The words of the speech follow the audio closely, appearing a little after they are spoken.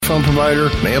phone provider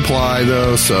may apply,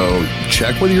 though, so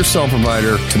check with your cell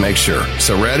provider to make sure.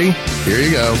 So ready? Here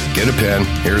you go. Get a pen.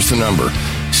 Here's the number.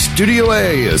 Studio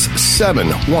A is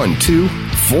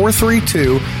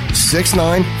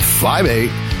 712-432-6958,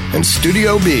 and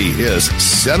Studio B is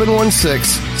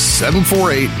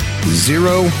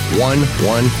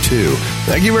 716-748-0112.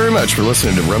 Thank you very much for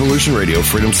listening to Revolution Radio,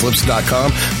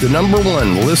 freedomslips.com, the number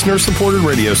one listener-supported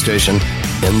radio station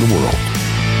in the world.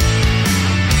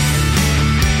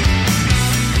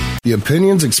 The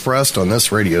opinions expressed on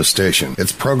this radio station,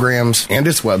 its programs, and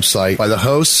its website by the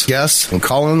hosts, guests, and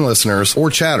call-in listeners or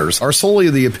chatters are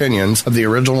solely the opinions of the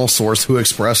original source who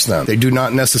expressed them. They do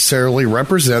not necessarily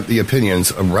represent the opinions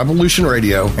of Revolution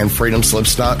Radio and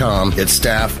freedomslips.com, its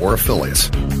staff, or affiliates.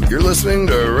 You're listening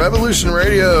to Revolution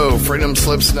Radio,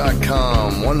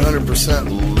 freedomslips.com,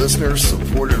 100%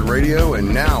 listener-supported radio,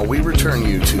 and now we return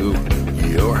you to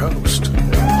your host.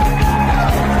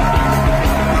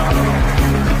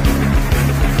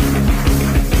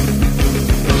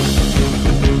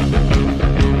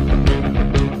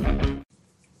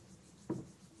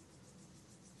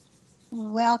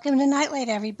 Welcome to Nightlight,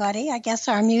 everybody. I guess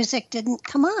our music didn't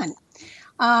come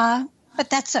on, but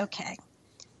that's okay.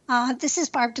 This is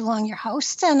Barb DeLong, your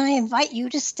host, and I invite you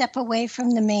to step away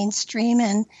from the mainstream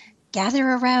and gather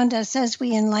around us as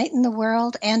we enlighten the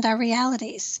world and our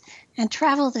realities and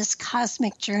travel this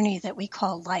cosmic journey that we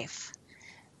call life.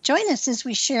 Join us as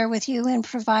we share with you and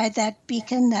provide that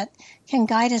beacon that can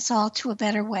guide us all to a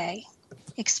better way.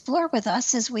 Explore with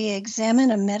us as we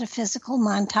examine a metaphysical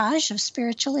montage of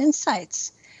spiritual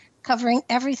insights, covering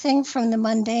everything from the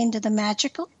mundane to the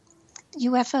magical,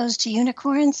 UFOs to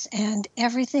unicorns, and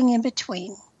everything in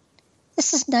between.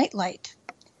 This is Nightlight,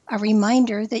 a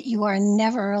reminder that you are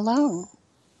never alone.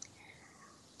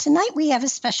 Tonight we have a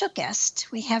special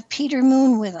guest. We have Peter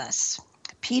Moon with us.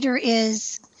 Peter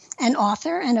is an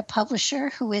author and a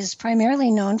publisher who is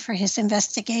primarily known for his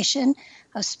investigation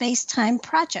of space-time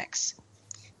projects.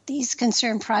 These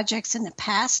concern projects in the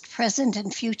past, present,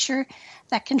 and future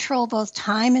that control both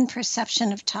time and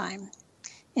perception of time.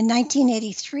 In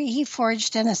 1983, he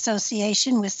forged an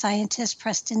association with scientist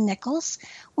Preston Nichols,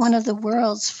 one of the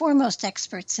world's foremost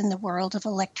experts in the world of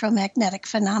electromagnetic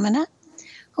phenomena,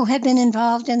 who had been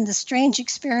involved in the strange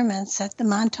experiments at the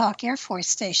Montauk Air Force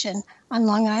Station on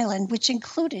Long Island, which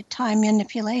included time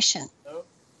manipulation. Hello?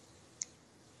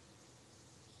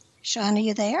 Sean, are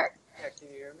you there? Yeah, can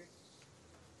you hear me?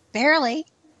 Barely.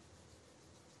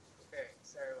 Okay,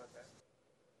 sorry about that.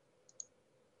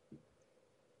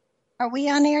 Are we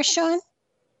on air, Sean?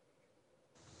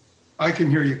 I can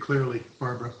hear you clearly,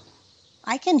 Barbara.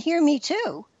 I can hear me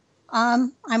too.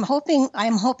 I'm hoping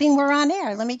we're on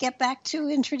air. Let me get back to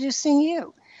introducing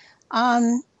you.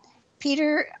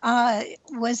 Peter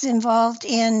was involved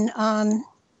in the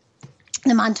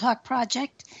Montauk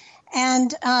Project,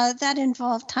 and that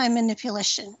involved time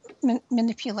manipulation.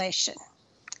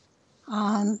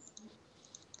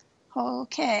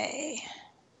 Okay.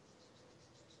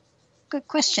 Good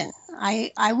question.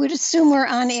 I would assume we're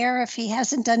on air if he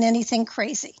hasn't done anything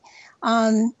crazy.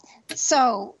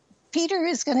 So Peter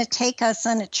is going to take us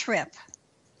on a trip.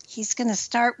 He's going to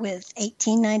start with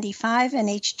 1895 and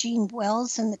H.G.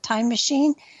 Wells and the Time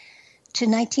Machine, to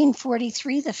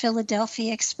 1943, the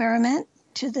Philadelphia experiment,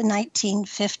 to the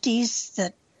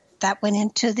 1950s that went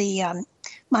into the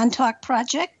Montauk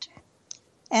Project.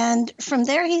 And from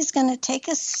there, he's going to take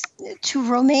us to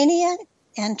Romania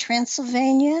and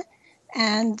Transylvania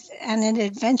and an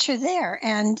adventure there.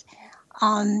 And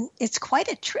it's quite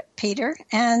a trip, Peter.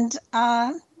 And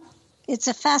it's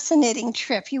a fascinating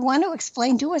trip. You want to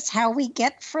explain to us how we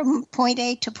get from point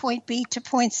A to point B to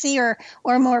point C, or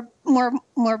more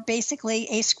basically,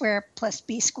 A squared plus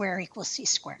B squared equals C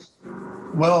squared?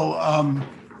 Well,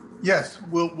 yes,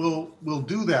 we'll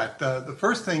do that. The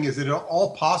first thing is, it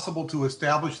all possible to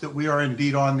establish that we are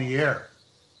indeed on the air?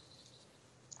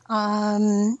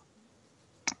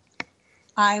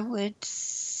 I would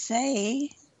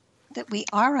say that we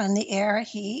are on the air.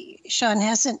 Sean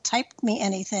hasn't typed me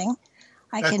anything.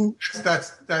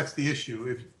 That's the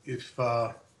issue. If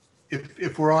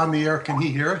we're on the air, can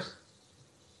he hear us?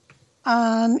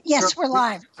 Yes, we're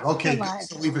live. Okay, we're live.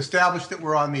 So we've established that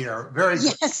we're on the air. Very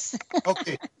good. Yes.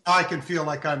 Okay, now I can feel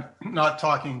like I'm not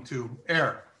talking to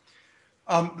air.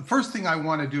 The first thing I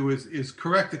want to do is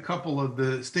correct a couple of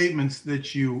the statements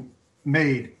that you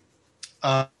made.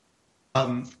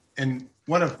 And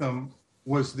one of them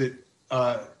was that,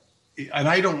 and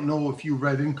I don't know if you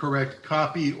read incorrect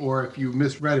copy or if you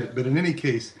misread it, but in any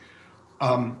case,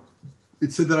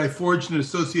 it said that I forged an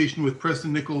association with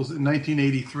Preston Nichols in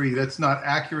 1983. That's not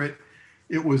accurate.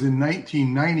 It was in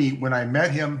 1990 when I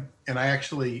met him and I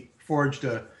actually forged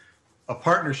a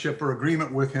partnership or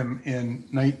agreement with him in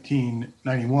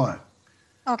 1991.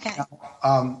 Okay.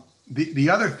 The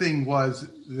other thing was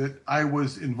that I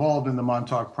was involved in the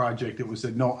Montauk Project. It was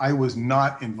said, no, I was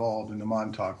not involved in the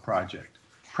Montauk Project.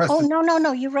 Oh,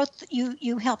 no.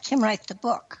 You helped him write the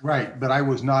book. Right, but I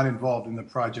was not involved in the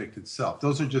project itself.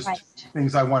 Those are just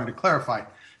things I wanted to clarify.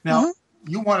 Now,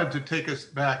 you wanted to take us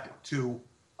back to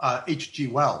H.G.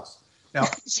 Wells. Now,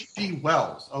 H.G.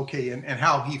 Wells, okay, and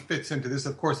how he fits into this.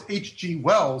 Of course, H.G.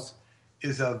 Wells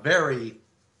is a very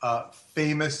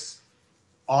famous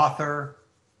author,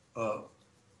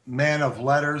 man of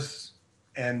letters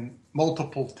and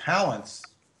multiple talents,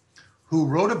 who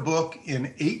wrote a book in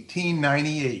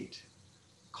 1898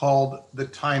 called The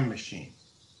Time Machine.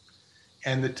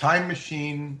 And The Time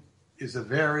Machine is a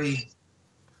very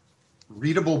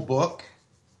readable book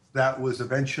that was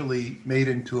eventually made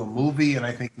into a movie in,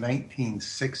 I think,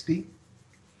 1960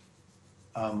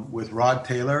 with Rod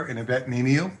Taylor and Yvette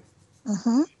Mimieux.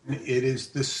 Mm-hmm. It is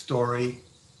the story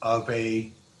of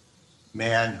a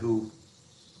man who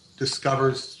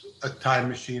discovers a time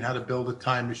machine, how to build a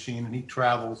time machine, and he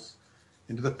travels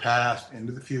into the past,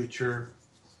 into the future,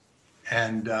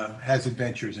 and has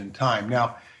adventures in time.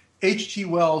 Now, H.G.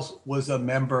 Wells was a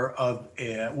member of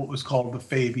what was called the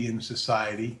Fabian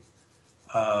Society,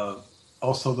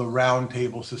 also the Round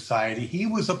Table Society. He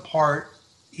was a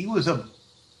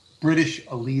British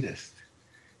elitist,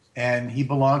 and he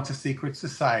belonged to secret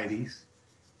societies,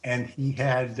 and he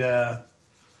had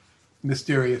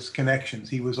mysterious connections.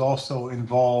 He was also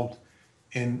involved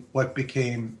in what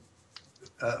became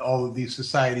all of these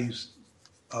societies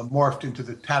morphed into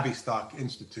the Tavistock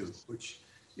Institute, which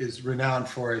is renowned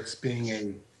for its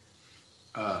being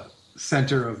a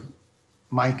center of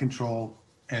mind control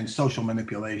and social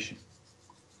manipulation.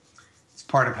 It's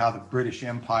part of how the British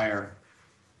Empire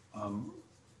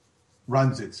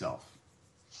runs itself.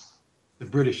 The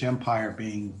British Empire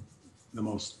being the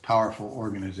most powerful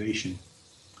organization,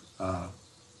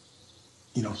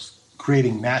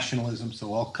 creating nationalism,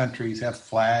 so all countries have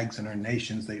flags and are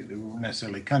nations. They weren't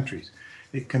necessarily countries.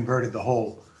 It converted the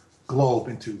whole globe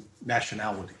into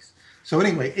nationalities. So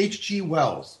anyway, H.G.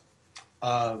 Wells,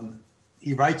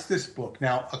 he writes this book.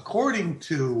 Now, according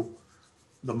to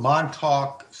the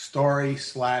Montauk story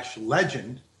 /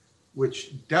 legend,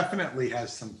 which definitely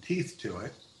has some teeth to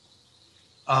it,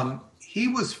 he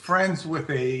was friends with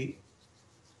a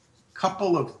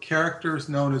couple of characters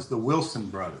known as the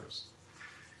Wilson brothers.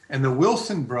 And the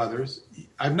Wilson brothers,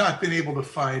 I've not been able to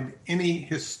find any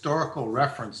historical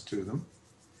reference to them.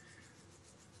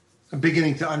 I'm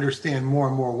beginning to understand more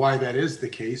and more why that is the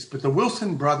case. But the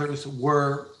Wilson brothers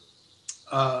were,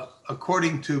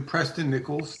 according to Preston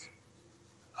Nichols,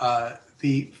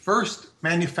 the first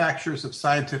manufacturers of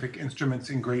scientific instruments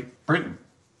in Great Britain.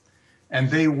 And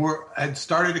they had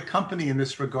started a company in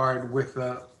this regard with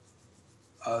the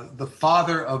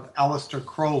father of Aleister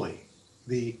Crowley,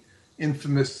 the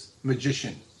infamous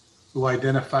magician who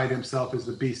identified himself as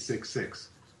the Beast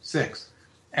 666.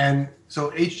 And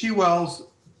so H.G. Wells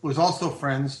was also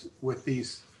friends with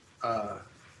these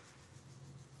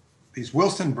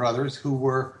Wilson brothers who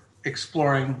were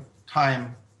exploring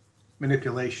time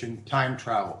manipulation, time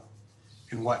travel,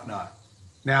 and whatnot.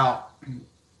 Now,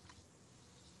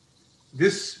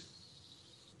 the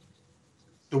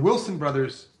Wilson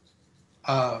brothers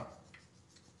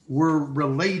were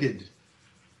related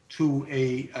to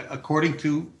according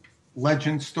to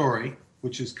legend story,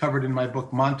 which is covered in my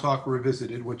book Montauk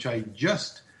Revisited, which I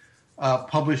just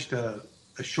published a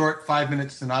short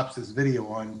 5-minute synopsis video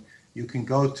on. You can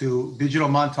go to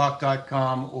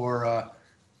digitalmontauk.com or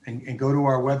and go to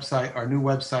our website, our new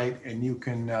website, and you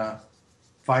can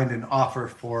find an offer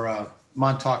for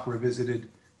Montauk Revisited.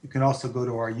 You can also go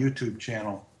to our YouTube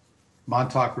channel,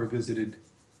 Montauk Revisited,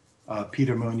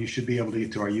 Peter Moon. You should be able to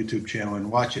get to our YouTube channel and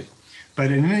watch it. But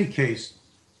in any case,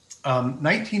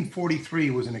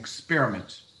 1943 was an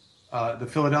experiment, the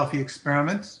Philadelphia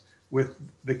experiments with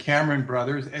the Cameron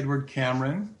brothers, Edward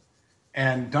Cameron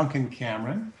and Duncan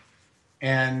Cameron.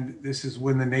 And this is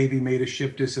when the Navy made a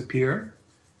ship disappear.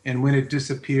 And when it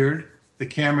disappeared, the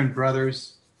Cameron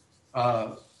brothers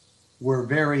were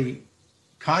very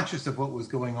conscious of what was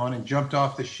going on and jumped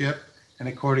off the ship. And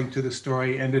according to the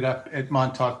story, ended up at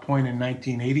Montauk Point in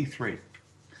 1983.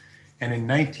 And in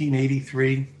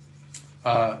 1983,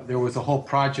 there was a whole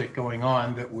project going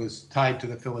on that was tied to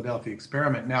the Philadelphia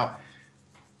experiment. Now,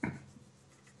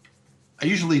 I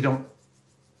usually don't,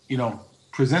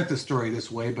 present the story this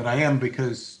way, but I am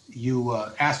because you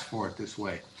asked for it this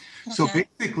way. Okay. So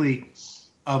basically,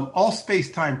 all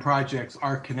space-time projects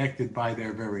are connected by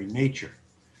their very nature.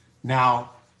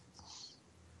 Now,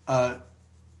 the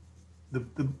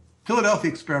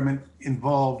Philadelphia experiment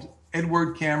involved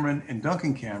Edward Cameron and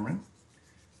Duncan Cameron.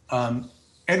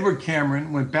 Edward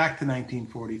Cameron went back to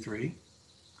 1943.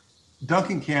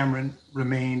 Duncan Cameron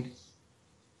remained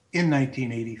in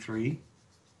 1983,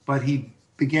 but he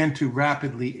began to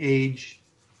rapidly age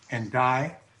and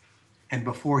die. And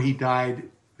before he died,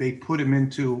 they put him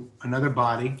into another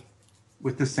body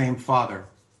with the same father,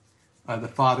 the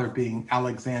father being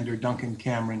Alexander Duncan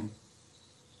Cameron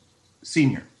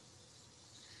Sr.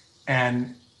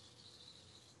 And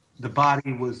the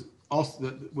body was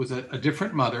also a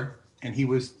different mother, and he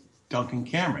was Duncan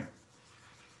Cameron,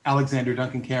 Alexander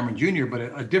Duncan Cameron Jr., but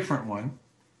a different one.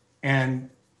 And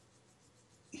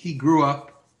he grew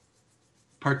up,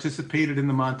 participated in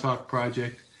the Montauk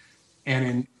Project, and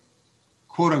in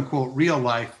quote unquote real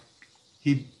life,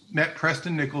 he met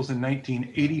Preston Nichols in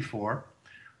 1984,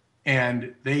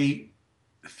 and they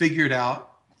figured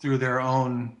out through their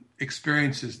own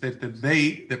experiences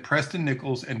that Preston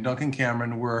Nichols and Duncan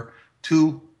Cameron were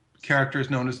two characters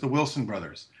known as the Wilson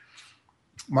brothers,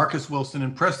 Marcus Wilson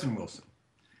and Preston Wilson.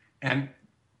 And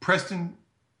Preston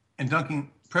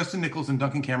Nichols and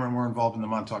Duncan Cameron were involved in the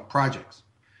Montauk projects.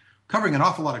 Covering an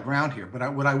awful lot of ground here,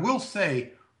 but what I will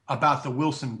say about the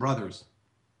Wilson brothers,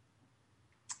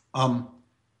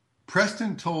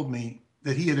 Preston told me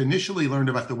that he had initially learned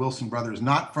about the Wilson brothers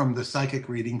not from the psychic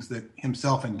readings that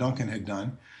himself and Duncan had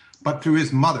done, but through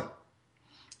his mother.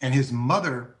 And his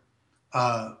mother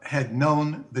had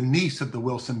known the niece of the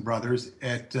Wilson brothers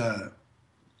at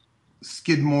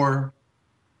Skidmore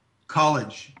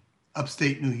College,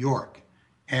 upstate New York.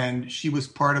 And she was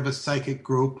part of a psychic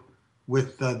group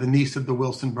with the niece of the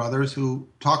Wilson brothers who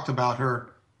talked about her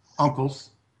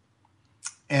uncles.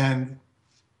 And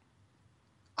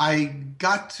I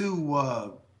got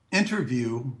to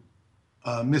interview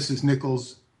Mrs.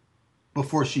 Nichols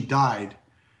before she died.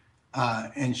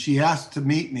 And she asked to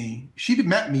meet me. She'd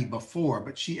met me before,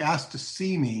 but she asked to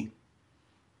see me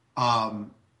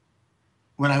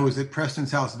when I was at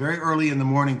Preston's house very early in the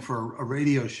morning for a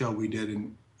radio show we did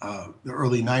in the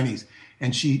early 90s.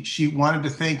 And she wanted to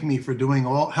thank me for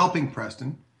helping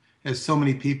Preston, as so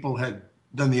many people had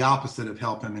done the opposite of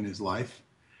help him in his life.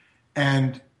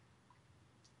 And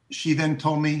she then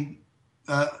told me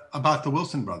about the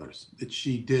Wilson brothers, that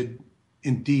she did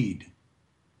indeed.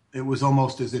 It was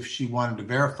almost as if she wanted to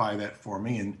verify that for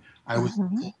me. And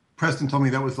Preston told me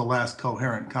that was the last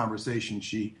coherent conversation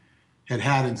she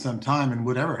had in some time and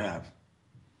would ever have,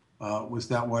 was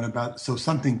that one about, so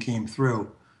something came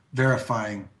through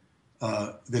verifying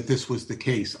that this was the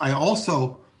case. I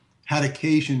also had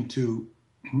occasion to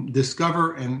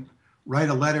discover and write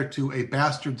a letter to a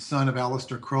bastard son of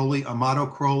Aleister Crowley, Amato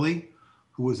Crowley,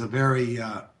 who was a very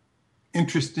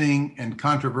interesting and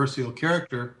controversial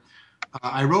character.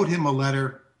 I wrote him a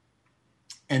letter,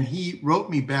 and he wrote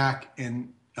me back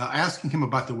and asking him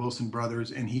about the Wilson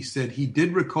brothers, and he said he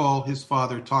did recall his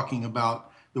father talking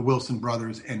about the Wilson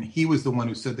brothers, and he was the one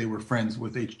who said they were friends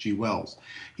with H.G. Wells.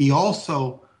 He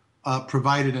also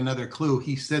provided another clue.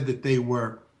 He said that they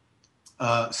were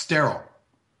sterile,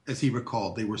 as he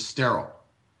recalled. They were sterile.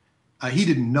 He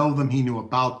didn't know them. He knew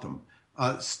about them.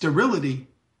 Sterility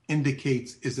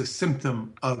is a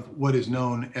symptom of what is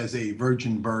known as a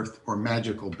virgin birth or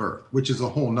magical birth, which is a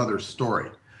whole nother story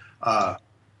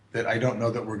that I don't know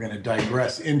that we're going to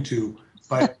digress into.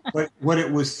 But what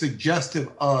it was suggestive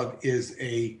of is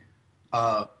an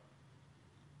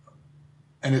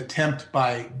attempt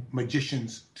by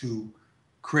magicians to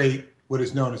create what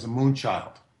is known as a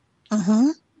moonchild.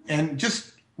 And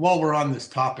just while we're on this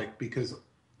topic, because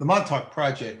the Montauk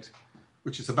Project,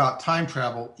 which is about time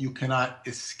travel, you cannot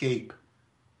escape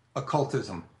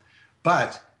occultism.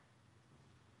 But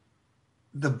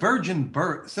the virgin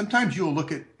birth, sometimes you'll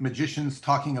look at magicians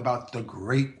talking about the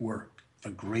great work.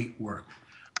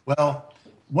 Well,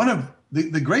 one of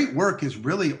the great work is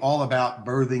really all about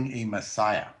birthing a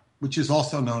Messiah, which is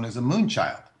also known as a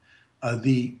moonchild.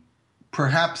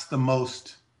 Perhaps the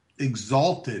most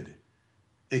exalted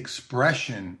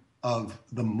expression of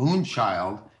the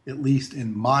moonchild, at least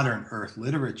in modern Earth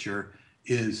literature,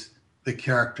 is the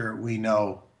character we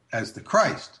know as the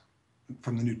Christ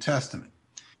from the New Testament.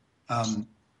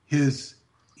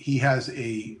 He has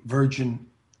a virgin.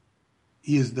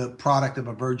 He is the product of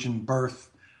a virgin birth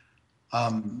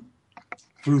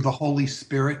through the Holy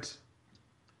Spirit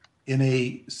in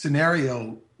a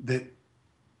scenario that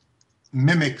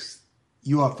mimics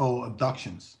UFO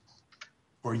abductions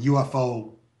or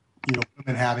UFO,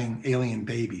 women having alien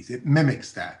babies. It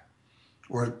mimics that.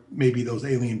 Or maybe those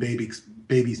alien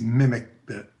babies mimic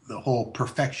the whole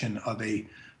perfection of a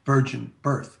virgin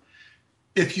birth.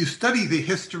 If you study the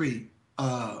history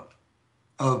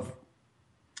of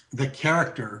the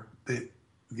character, and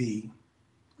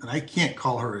I can't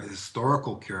call her a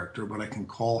historical character, but I can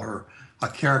call her a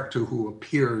character who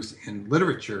appears in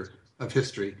literature of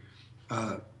history,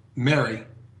 Mary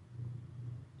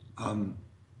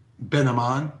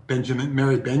Benjamin.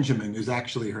 Mary Benjamin is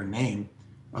actually her name,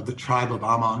 of the tribe of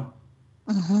Ammon.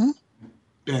 Mm-hmm.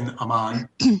 Ben Ammon.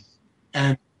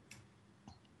 And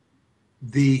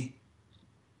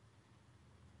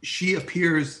she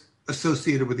appears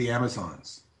associated with the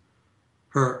Amazons.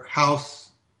 Her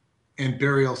house and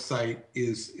burial site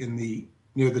is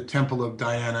near the Temple of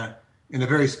Diana, in a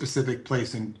very specific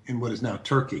place in what is now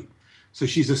Turkey. So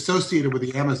she's associated with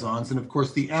the Amazons, and of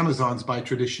course the Amazons by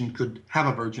tradition could have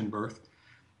a virgin birth.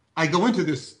 I go into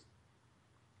this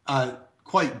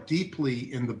quite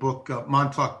deeply in the book,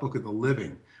 Montauk Book of the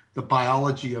Living, the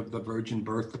biology of the virgin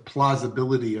birth, the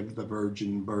plausibility of the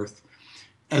virgin birth,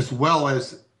 as well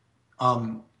as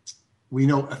we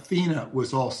know Athena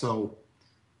was also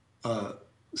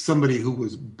somebody who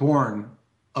was born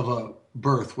of a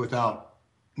birth without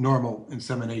normal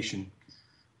insemination,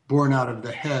 born out of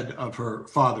the head of her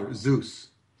father, Zeus.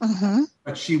 Mm-hmm.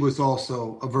 But she was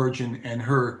also a virgin, and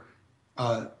her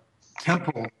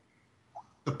temple,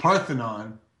 the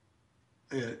Parthenon,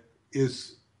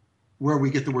 is where we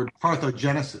get the word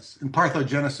parthenogenesis. And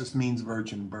parthenogenesis means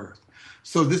virgin birth.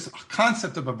 So this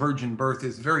concept of a virgin birth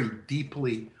is very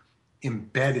deeply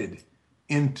embedded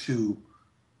into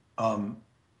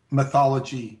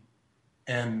mythology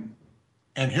and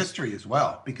history as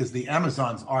well, because the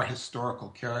Amazons are historical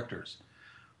characters.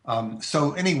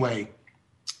 So anyway,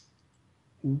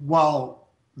 while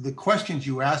the questions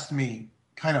you asked me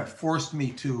kind of forced me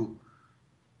to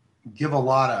give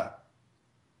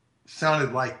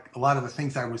sounded like a lot of the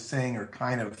things I was saying are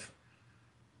kind of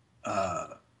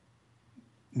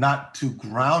not too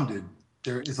grounded.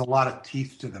 There is a lot of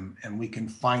teeth to them, and we can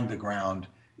find the ground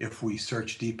if we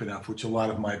search deep enough, which a lot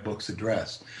of my books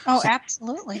address. Oh, so,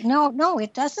 absolutely. No,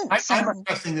 it doesn't. I'm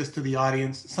addressing this to the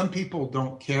audience. Some people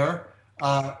don't care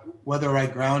whether I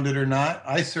ground it or not.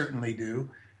 I certainly do.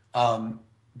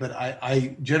 But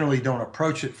I generally don't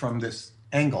approach it from this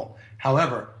angle.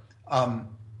 However,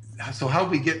 so how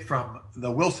we get from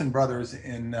the Wilson brothers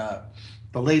in the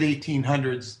late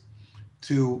 1800s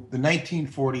to the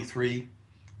 1943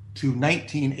 to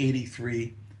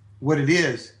 1983, what it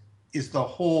is the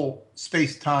whole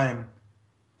space-time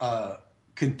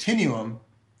continuum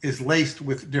is laced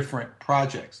with different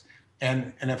projects.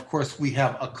 And of course, we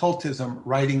have occultism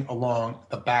riding along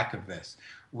the back of this.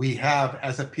 We have,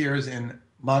 as appears in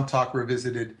Montauk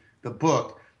Revisited, the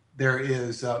book, there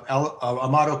is,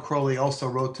 Amato Crowley also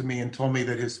wrote to me and told me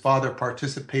that his father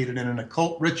participated in an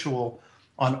occult ritual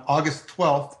on August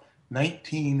 12th,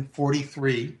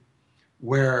 1943,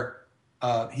 where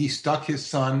he stuck his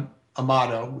son,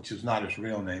 Amato, which is not his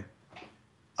real name,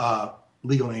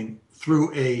 legal name,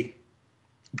 through a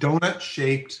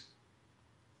donut-shaped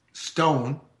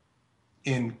stone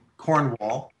in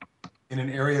Cornwall in an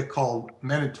area called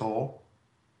Menitol,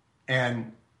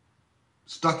 and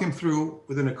stuck him through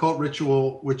with an occult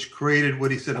ritual which created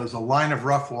what he said was a line of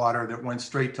rough water that went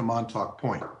straight to Montauk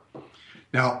Point.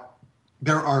 Now,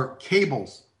 there are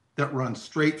cables that run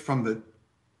straight from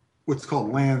what's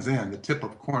called Land's End, the tip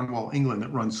of Cornwall, England,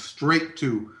 that runs straight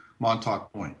to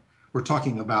Montauk Point. We're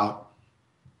talking about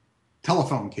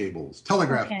telephone cables,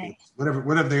 telegraph cables,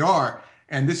 whatever they are.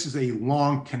 And this is a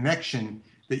long connection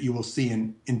that you will see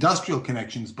in industrial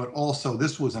connections, but also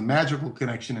this was a magical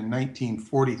connection in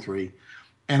 1943.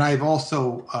 And I've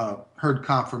also heard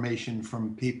confirmation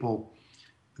from people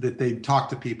that they'd talked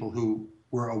to people who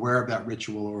were aware of that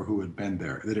ritual or who had been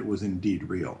there, that it was indeed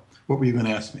real. What were you going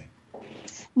to ask me?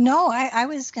 No, I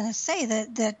was going to say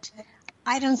that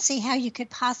I don't see how you could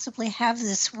possibly have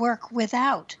this work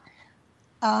without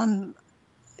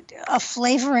a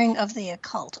flavoring of the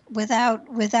occult,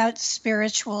 without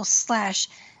spiritual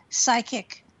 /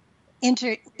 psychic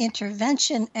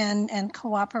intervention and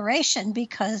cooperation,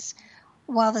 because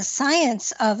while the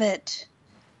science of it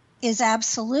is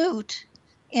absolute,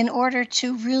 in order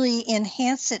to really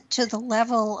enhance it to the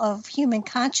level of human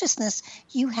consciousness,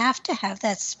 you have to have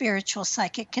that spiritual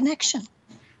psychic connection.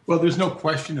 Well, there's no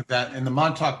question of that. And the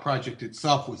Montauk Project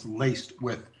itself was laced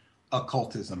with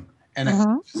occultism, and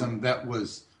occultism that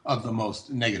was of the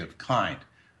most negative kind.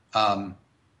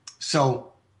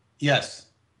 So, yes,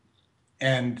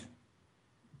 and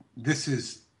this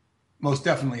is most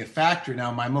definitely a factor.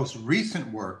 Now, my most recent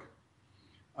work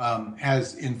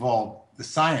has involved the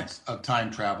science of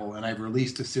time travel, and I've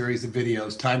released a series of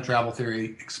videos, Time Travel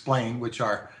Theory Explained, which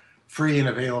are free and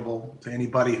available to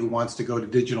anybody who wants to go to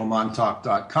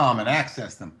digitalmontauk.com and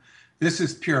access them. This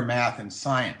is pure math and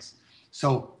science.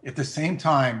 So at the same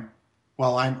time,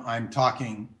 while I'm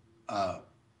talking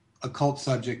occult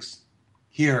subjects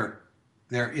here,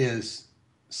 there is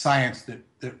science that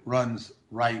runs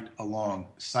right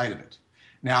alongside of it.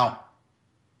 Now,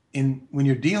 when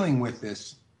you're dealing with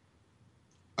this,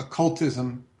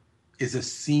 occultism is a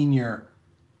senior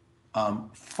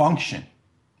function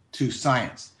to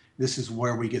science. This is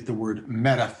where we get the word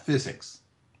metaphysics,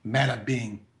 meta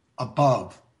being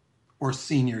above or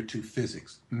senior to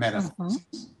physics, metaphysics.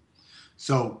 Mm-hmm.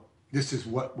 So this is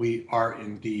what we are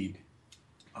indeed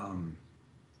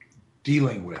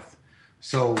dealing with.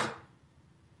 So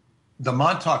the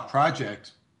Montauk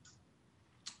Project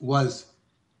was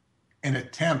an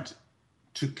attempt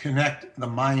to connect the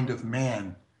mind of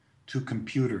man to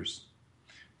computers.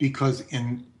 Because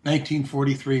in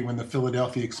 1943, when the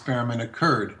Philadelphia experiment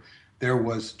occurred, there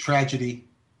was tragedy,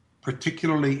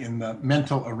 particularly in the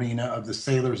mental arena of the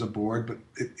sailors aboard, but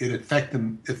it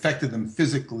affected them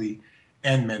physically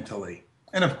and mentally,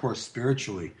 and of course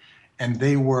spiritually. And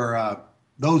they were,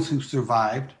 those who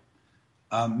survived,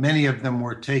 many of them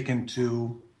were taken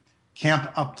to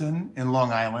Camp Upton in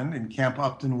Long Island, and Camp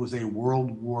Upton was a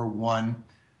World War I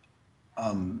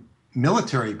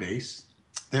military base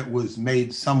that was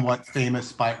made somewhat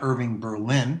famous by Irving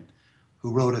Berlin,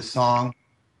 who wrote a song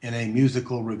in a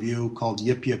musical review called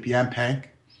Yip Yip Yaphank.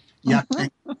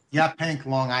 Yaphank,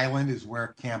 Long Island is where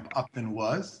Camp Upton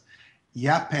was.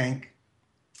 Yaphank,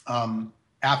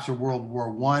 after World War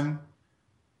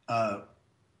I,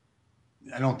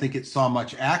 I don't think it saw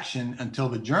much action until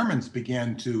the Germans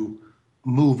began to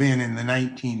move in the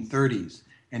 1930s.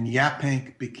 And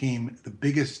Yaphank became the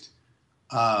biggest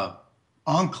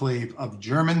enclave of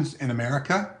Germans in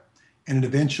America, and it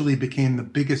eventually became the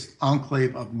biggest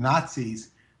enclave of Nazis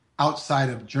outside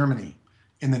of Germany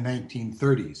in the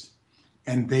 1930s.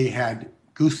 And they had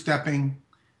goose-stepping,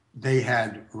 they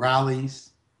had rallies,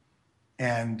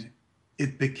 and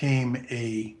it became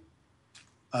a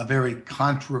very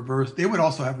controversial. They would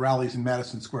also have rallies in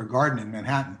Madison Square Garden in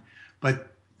Manhattan,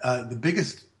 but the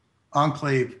biggest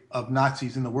enclave of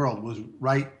Nazis in the world was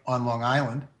right on Long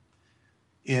Island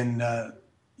in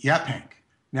Yaphank.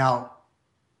 Now,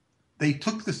 they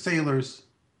took the sailors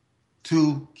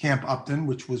to Camp Upton,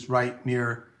 which was right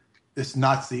near this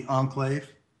Nazi enclave.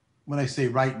 When I say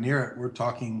right near it, we're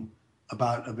talking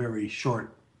about a very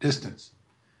short distance.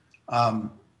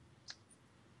 And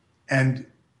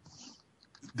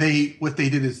what they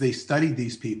did is they studied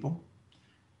these people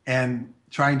and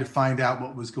trying to find out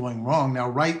what was going wrong. Now,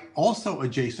 right also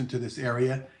adjacent to this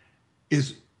area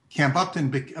is Camp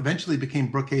Upton eventually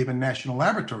became Brookhaven National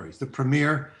Laboratories, the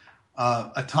premier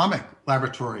atomic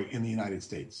laboratory in the United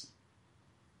States.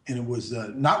 And it was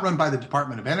not run by the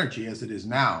Department of Energy as it is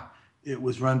now. It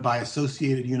was run by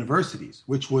Associated Universities,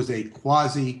 which was a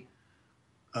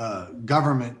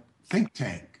quasi-government think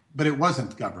tank, but it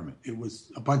wasn't government. It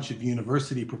was a bunch of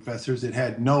university professors. It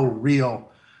had no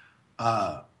real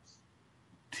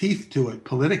teeth to it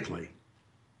politically,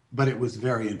 but it was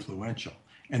very influential.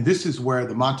 And this is where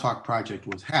the Montauk Project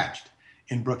was hatched,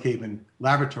 in Brookhaven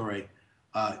Laboratory,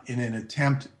 in an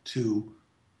attempt to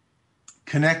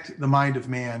connect the mind of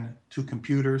man to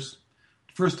computers.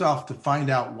 First off, to find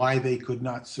out why they could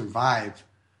not survive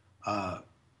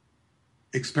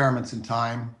experiments in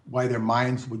time, why their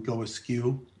minds would go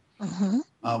askew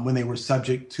when they were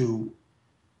subject to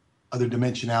other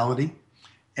dimensionality.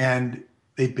 And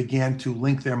they began to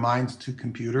link their minds to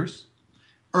computers,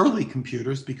 early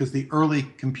computers, because the early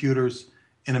computers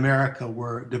in America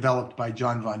were developed by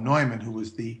John von Neumann, who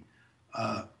was the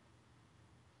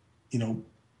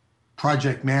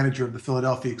project manager of the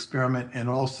Philadelphia experiment and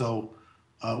also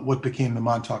what became the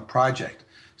Montauk Project.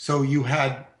 So you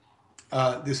had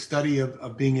this study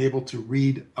of being able to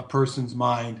read a person's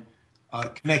mind,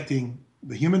 connecting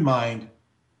the human mind,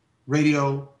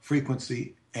 radio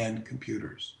frequency, and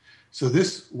computers. So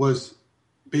this was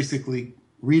basically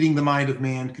reading the mind of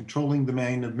man, controlling the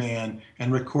mind of man,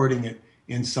 and recording it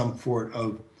in some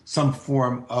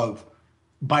form of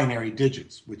binary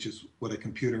digits, which is what a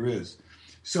computer is.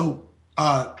 So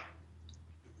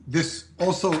this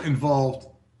also involved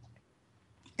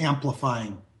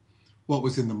amplifying what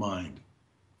was in the mind,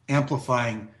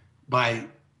 amplifying by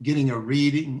getting a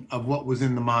reading of what was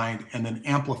in the mind and then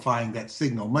amplifying that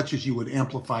signal, much as you would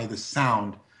amplify the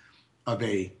sound of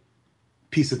a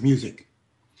piece of music.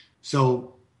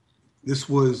 So this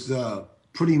was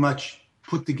pretty much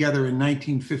put together in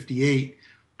 1958,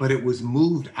 but it was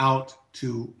moved out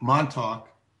to Montauk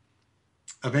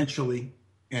eventually,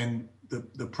 and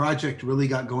the project really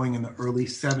got going in the early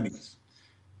 70s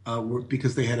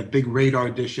because they had a big radar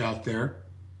dish out there.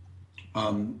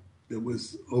 that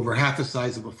was over half the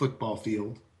size of a football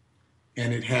field,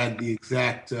 and it had the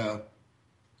exact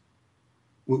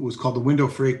what was called the window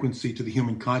frequency to the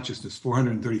human consciousness,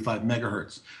 435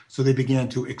 megahertz. So they began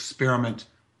to experiment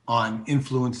on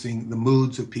influencing the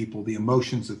moods of people, the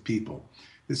emotions of people.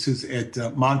 This is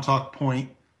at Montauk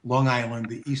Point, Long Island,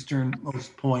 the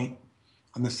easternmost point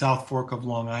on the South Fork of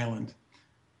Long Island.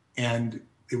 And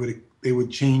they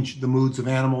would change the moods of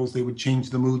animals. They would change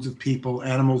the moods of people.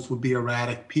 Animals would be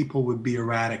erratic. People would be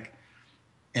erratic.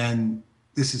 And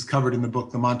this is covered in the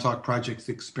book, The Montauk Project's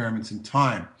Experiments in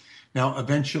Time. Now,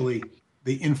 eventually,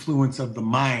 the influence of the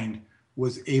mind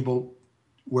was able,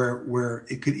 where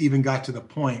it could even got to the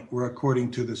point where,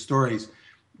 according to the stories,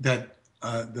 that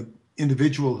the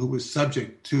individual who was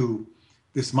subject to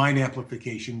this mind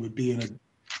amplification would be in a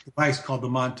device called the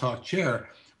Montauk chair,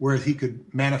 where he could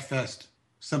manifest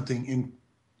something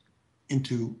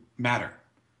into matter,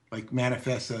 like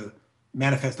manifest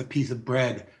a piece of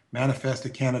bread, manifest a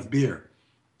can of beer,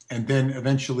 and then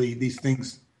eventually these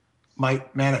things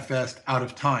might manifest out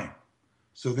of time.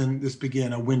 So then this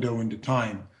began a window into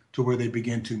time to where they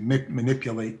began to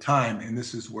manipulate time, and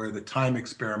this is where the time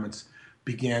experiments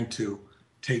began to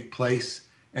take place.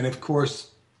 And of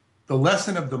course, the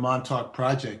lesson of the Montauk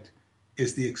Project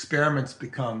is the experiments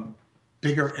become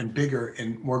bigger and bigger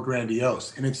and more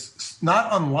grandiose. And it's not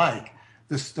unlike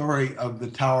the story of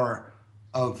the Tower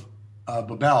of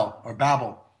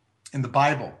Babel in the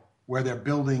Bible, where they're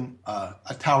building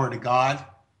a tower to God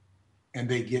and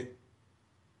they get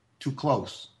too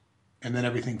close. And then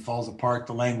everything falls apart.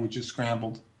 The language is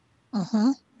scrambled.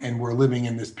 Mm-hmm. And we're living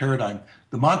in this paradigm.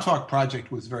 The Montauk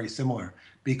Project was very similar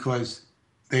because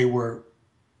they were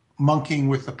monkeying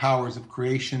with the powers of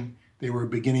creation. They were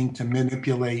beginning to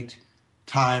manipulate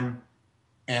time,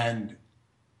 and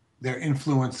their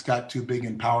influence got too big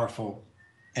and powerful,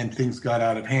 and things got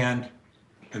out of hand.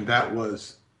 And that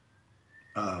was...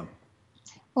 well,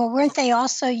 weren't they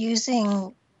also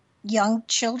using young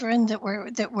children that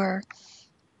were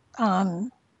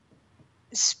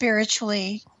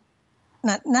spiritually,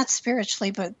 not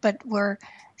spiritually, but were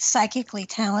psychically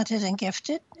talented and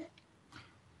gifted?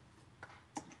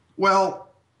 Well,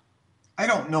 I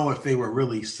don't know if they were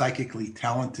really psychically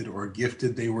talented or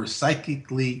gifted. They were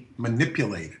psychically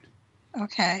manipulated.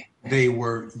 Okay. They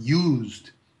were used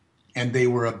and they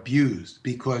were abused,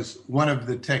 because one of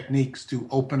the techniques to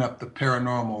open up the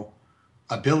paranormal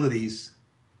abilities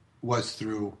was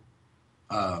through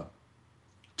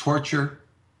torture.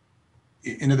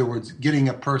 In other words, getting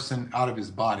a person out of his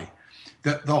body.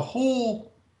 The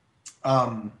whole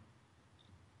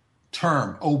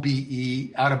term,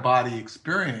 OBE, out-of-body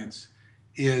experience,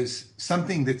 is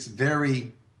something that's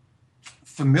very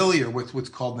familiar with what's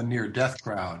called the near-death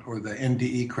crowd, or the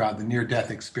NDE crowd, the near-death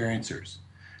experiencers.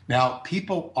 Now,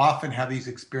 people often have these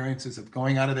experiences of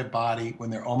going out of their body when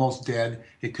they're almost dead.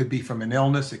 It could be from an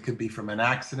illness. It could be from an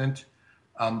accident.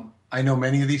 I know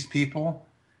many of these people,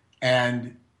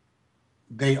 and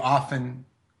they often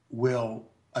will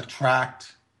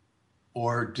attract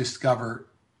or discover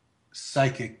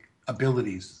psychic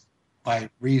abilities by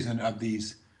reason of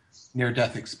these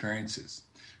near-death experiences.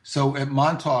 So at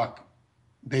Montauk,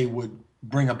 they would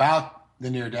bring about the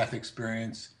near-death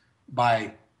experience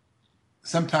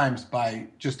sometimes by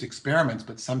just experiments,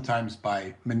 but sometimes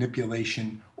by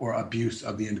manipulation or abuse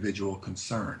of the individual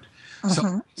concerned.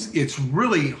 Mm-hmm. So it's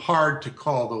really hard to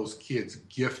call those kids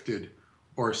gifted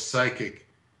or psychic.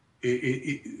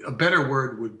 A better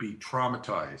word would be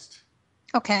traumatized.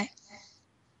 Okay.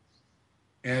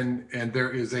 And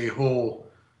there is a whole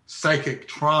psychic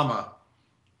trauma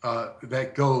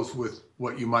that goes with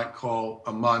what you might call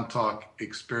a Montauk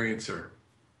experiencer.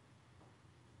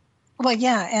 Well,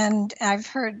 yeah, and I've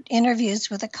heard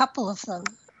interviews with a couple of them,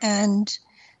 and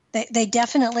they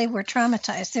definitely were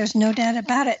traumatized. There's no doubt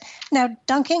about it. Now,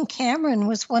 Duncan Cameron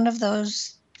was one of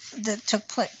those that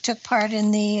took part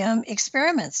in the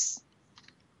experiments.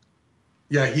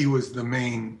 Yeah, he was the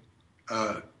main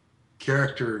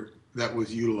character that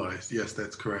was utilized. Yes,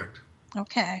 that's correct.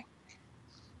 Okay.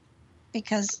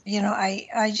 Because,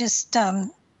 I just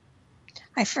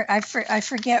I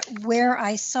forget where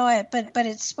I saw it, but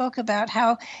it spoke about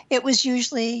how it was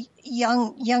usually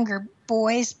younger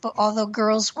boys, but although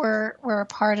girls were a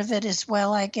part of it as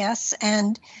well, I guess,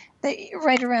 and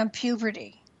right around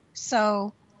puberty.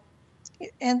 So,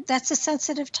 and that's a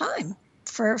sensitive time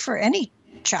for any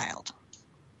child.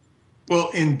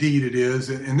 Well, indeed it is.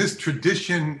 And this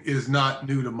tradition is not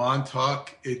new to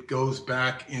Montauk. It goes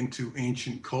back into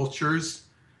ancient cultures,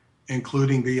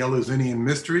 including the Eleusinian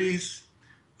Mysteries.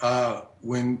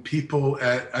 When people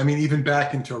even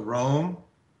back into Rome,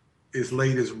 as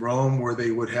late as Rome, where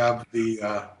they would have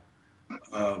the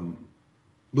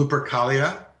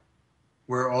Lupercalia,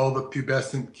 where all the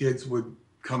pubescent kids would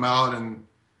come out and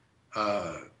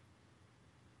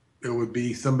there would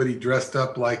be somebody dressed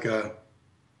up like a,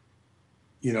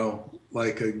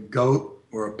 like a goat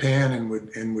or a pan and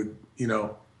would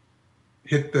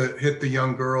hit the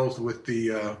young girls with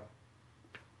the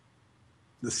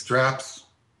straps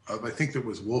of, I think it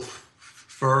was wolf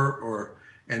fur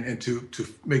and to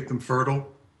make them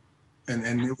fertile.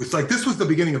 And it was like, this was the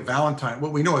beginning of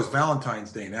what we know as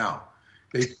Valentine's Day now.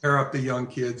 They pair up the young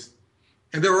kids.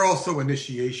 And there were also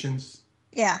initiations.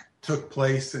 Yeah. Took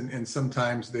place, and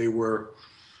sometimes they were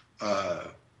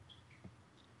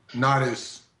not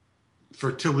as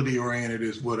fertility oriented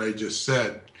as what I just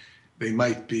said. They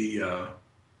might be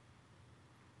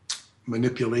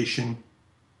manipulation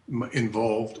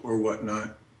involved or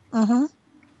whatnot. Mm-hmm.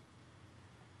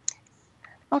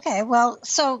 Okay, well,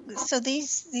 so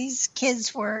these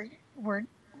kids were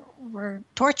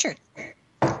tortured,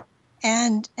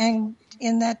 and in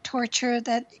that torture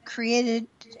that created,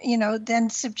 then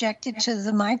subjected to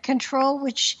the mind control,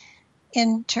 which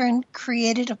in turn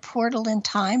created a portal in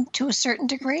time to a certain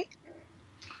degree.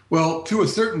 Well, to a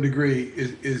certain degree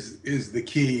is the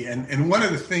key, and one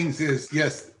of the things is,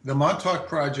 yes, the Montauk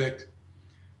Project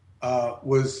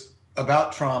was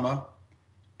about trauma,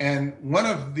 and one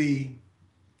of the,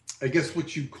 I guess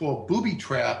what you'd call booby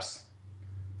traps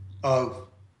of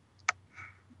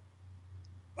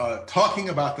talking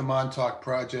about the Montauk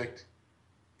Project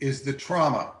is the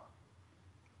trauma.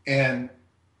 And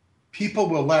people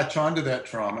will latch onto that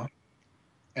trauma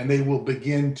and they will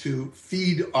begin to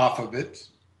feed off of it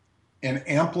and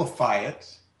amplify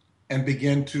it and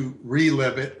begin to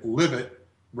relive it, live it,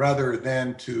 rather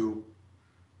than to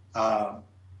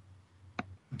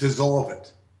dissolve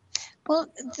it.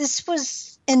 Well, this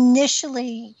was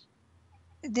initially,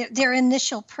 their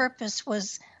initial purpose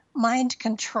was mind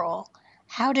control.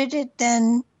 How did it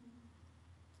then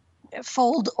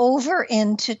fold over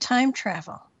into time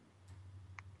travel?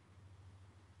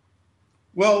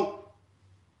 Well,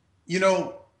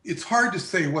 it's hard to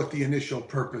say what the initial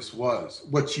purpose was.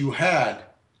 What you had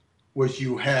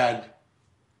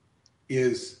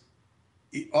is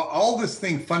all this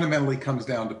thing fundamentally comes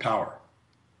down to power.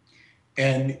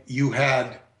 And you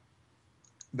had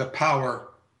the power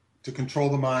to control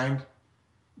the mind,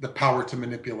 the power to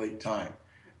manipulate time.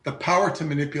 The power to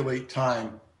manipulate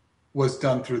time was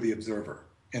done through the observer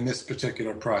in this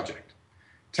particular project.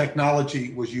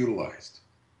 Technology was utilized.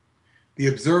 The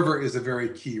observer is a very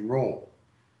key role.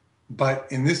 But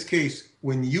in this case,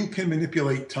 when you can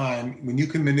manipulate time, when you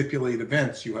can manipulate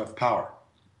events, you have power.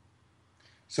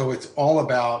 So it's all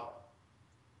about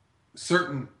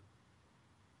certain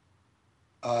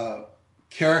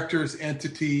characters,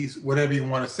 entities, whatever you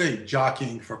want to say,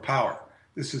 jockeying for power.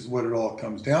 This is what it all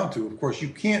comes down to. Of course, you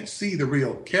can't see the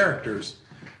real characters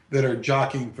that are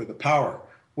jockeying for the power.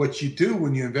 What you do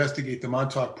when you investigate the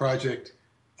Montauk Project,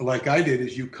 like I did,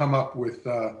 is you come up with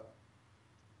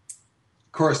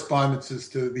correspondences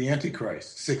to the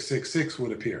Antichrist. 666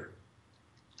 would appear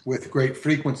with great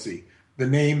frequency. The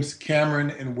names Cameron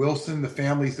and Wilson, the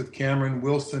families of Cameron,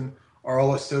 Wilson, are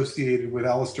all associated with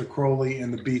Aleister Crowley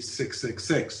and the Beast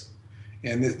 666.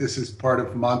 And this is part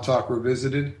of Montauk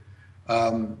Revisited.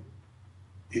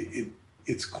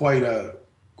 It's quite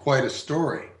a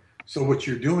story. So what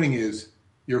you're doing is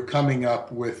you're coming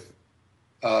up with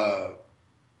the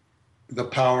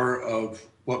power of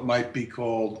what might be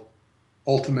called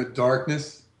ultimate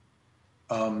darkness,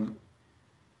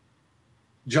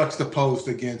 juxtaposed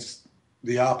against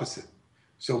the opposite.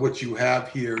 So what you have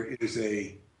here is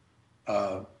a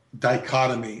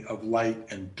dichotomy of light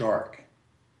and dark.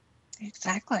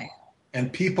 Exactly.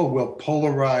 And people will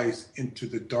polarize into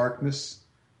the darkness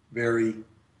very,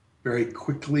 very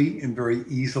quickly and very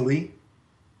easily.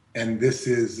 And this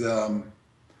is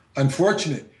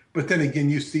unfortunate. But then again,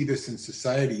 you see this in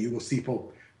society. You will see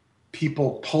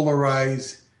people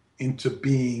polarize into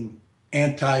being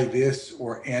anti this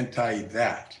or anti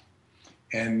that.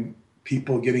 And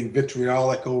people getting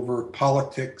vitriolic over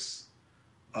politics,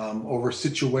 over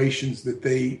situations that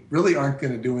they really aren't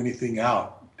going to do anything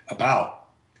about.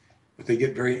 But they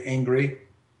get very angry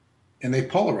and they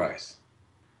polarize.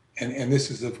 And this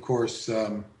is, of course,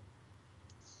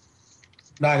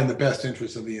 not in the best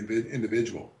interest of the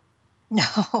individual. No,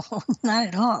 not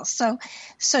at all. So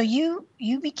you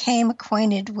became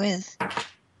acquainted with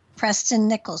Preston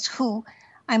Nichols, who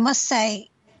I must say,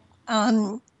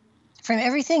 from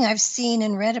everything I've seen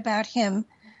and read about him,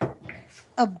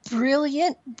 a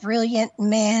brilliant, brilliant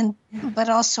man, but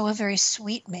also a very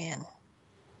sweet man.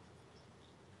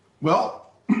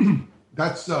 Well,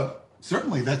 that's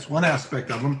certainly that's one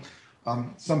aspect of him.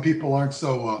 Some people aren't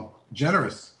so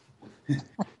generous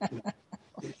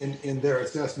in their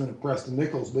assessment of Preston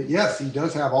Nichols. But yes, he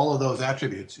does have all of those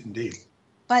attributes, indeed.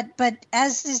 But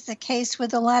as is the case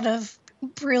with a lot of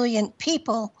brilliant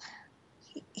people,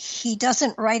 he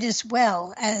doesn't write as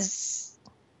well as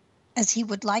he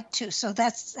would like to. So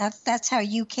that's how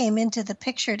you came into the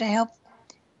picture to help.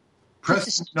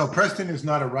 Preston is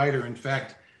not a writer. In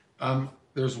fact,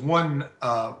 there's one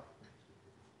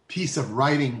piece of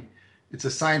writing. It's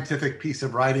a scientific piece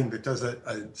of writing that does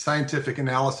a scientific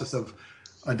analysis of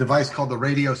a device called the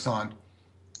Radiosonde.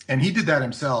 And he did that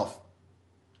himself.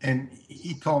 And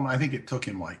he told me, I think it took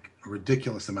him like a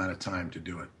ridiculous amount of time to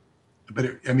do it.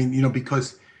 But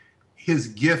because his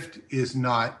gift is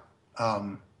not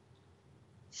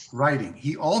writing.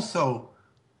 He also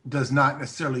does not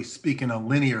necessarily speak in a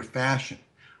linear fashion.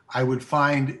 I would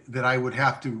find that I would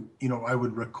have to, I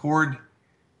would record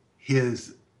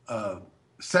his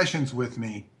sessions with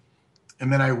me,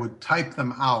 and then I would type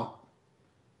them out.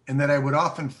 And then I would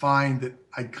often find that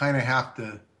I'd kind of have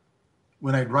to,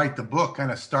 when I'd write the book,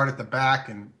 kind of start at the back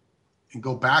and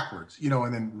go backwards,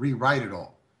 and then rewrite it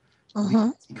all. Mm-hmm.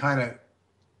 He kind of,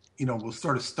 will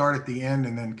sort of start at the end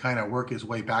and then kind of work his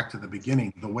way back to the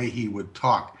beginning, the way he would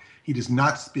talk. He does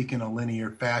not speak in a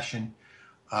linear fashion.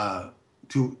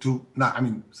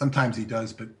 Sometimes he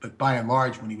does, but by and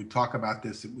large, when he would talk about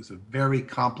this, it was a very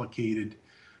complicated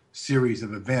series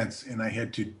of events, and I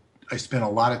spent a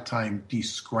lot of time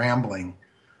descrambling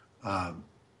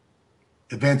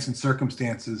events and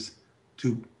circumstances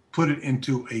to put it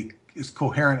into as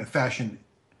coherent a fashion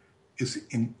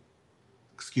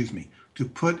to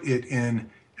put it in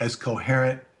as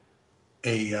coherent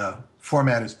a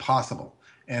format as possible.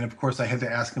 And of course, I had to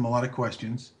ask him a lot of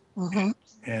questions. Mm-hmm.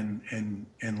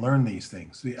 and learn these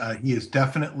things. He is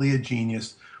definitely a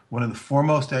genius, one of the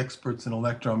foremost experts in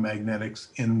electromagnetics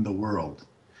in the world.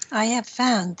 I have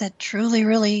found that truly,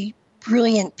 really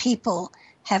brilliant people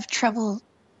have trouble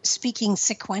speaking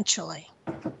sequentially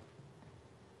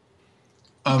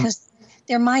because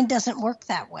their mind doesn't work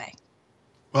that way.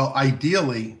 Well,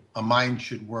 ideally, a mind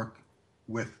should work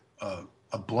with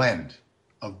a blend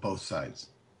of both sides,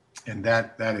 and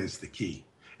that is the key.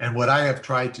 And what I have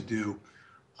tried to do,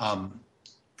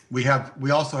 we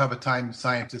also have a time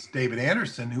scientist, David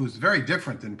Anderson, who's very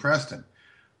different than Preston.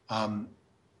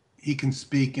 He can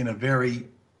speak in a very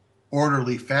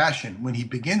orderly fashion. When he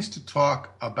begins to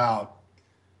talk about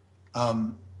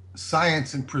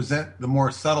science and present the more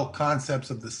subtle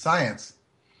concepts of the science,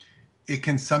 it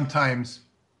can sometimes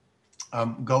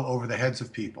go over the heads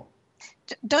of people.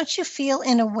 Don't you feel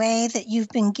in a way that you've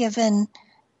been given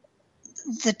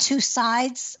the two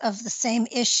sides of the same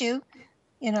issue?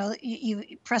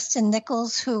 You Preston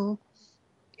Nichols, who,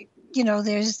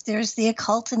 there's the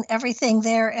occult and everything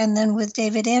there. And then with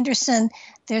David Anderson,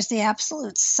 there's the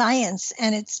absolute science,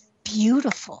 and it's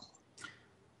beautiful.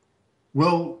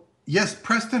 Well, yes,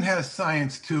 Preston has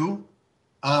science too.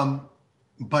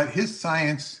 But his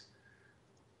science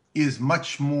is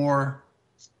much more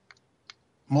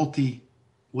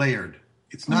multi-layered.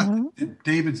 It's not,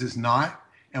 David's is not.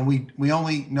 And we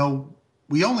only know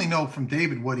from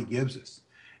David what he gives us.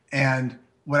 And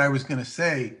what I was going to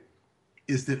say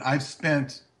is that I've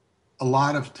spent a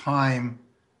lot of time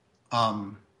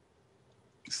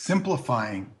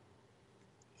simplifying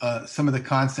some of the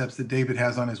concepts that David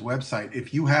has on his website.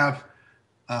 If you have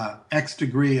X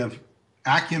degree of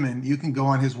acumen, you can go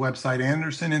on his website,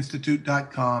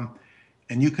 andersoninstitute.com,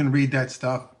 and you can read that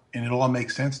stuff, and it'll all make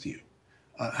sense to you.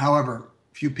 However,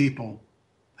 few people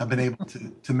have been able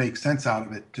to make sense out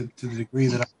of it to the degree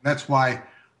that that's why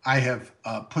I have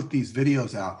put these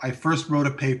videos out. I first wrote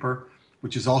a paper,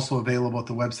 which is also available at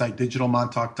the website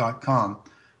digitalmontauk.com,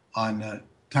 on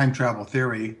time travel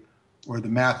theory, or the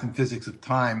math and physics of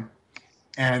time.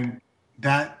 And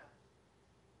that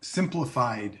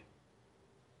simplified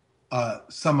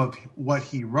some of what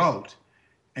he wrote.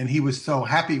 And he was so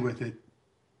happy with it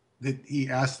that he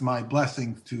asked my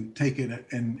blessing to take it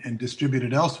and distribute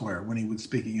it elsewhere when he would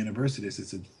speak at universities. I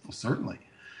said, well, certainly.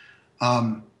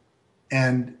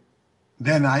 And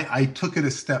then I took it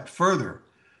a step further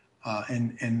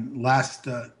and last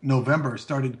November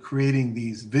started creating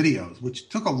these videos, which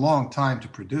took a long time to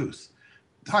produce.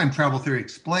 Time Travel Theory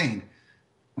Explained.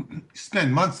 You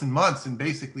spend months and months, and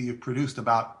basically you've produced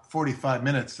about 45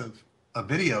 minutes of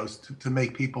videos to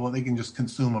make people, and they can just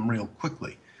consume them real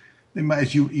quickly.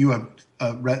 As you have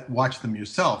watched them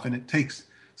yourself, and it takes,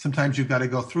 sometimes you've got to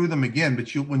go through them again, but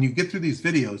when you get through these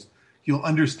videos, you'll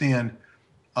understand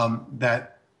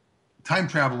that time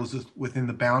travel is within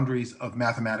the boundaries of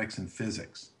mathematics and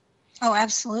physics. Oh,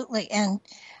 absolutely. And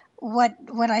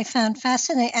what I found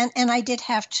fascinating, and I did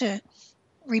have to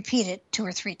repeat it 2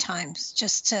 or 3 times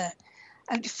just to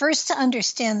first to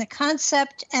understand the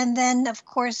concept, and then of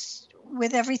course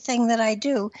with everything that I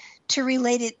do to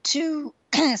relate it to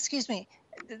excuse me,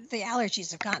 the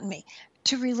allergies have gotten me,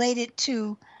 to relate it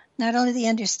to not only the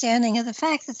understanding of the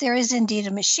fact that there is indeed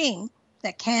a machine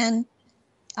that can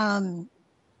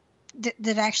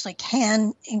that actually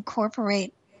can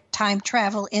incorporate time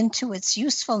travel into its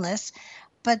usefulness,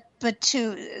 but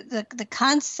to the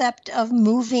concept of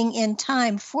moving in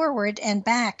time forward and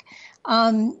back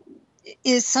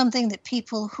is something that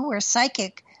people who are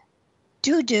psychic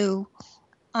do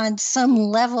on some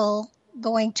level,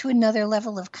 going to another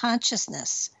level of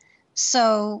consciousness.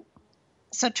 So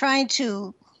trying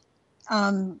to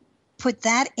put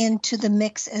that into the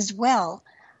mix as well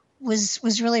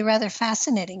was really rather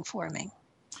fascinating for me.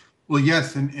 Well,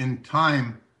 yes, in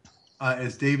time,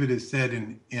 as David has said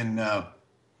in at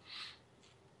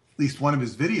least one of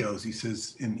his videos, he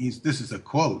says, and this is a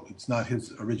quote, it's not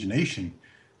his origination,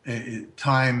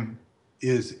 time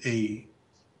is a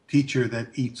teacher that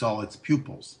eats all its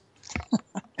pupils.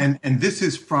 and this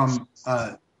is from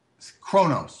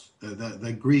Kronos,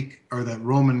 the Greek, or the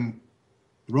Roman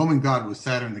god was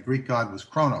Saturn, the Greek god was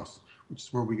Kronos, which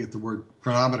is where we get the word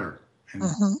chronometer.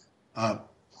 And,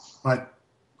 but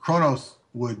Kronos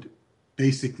would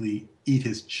basically eat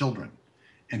his children,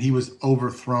 and he was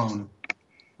overthrown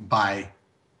by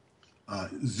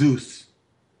Zeus,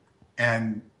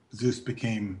 and Zeus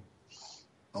became,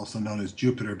 also known as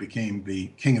Jupiter, became the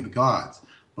king of the gods.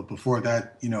 But before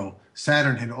that,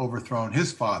 Saturn had overthrown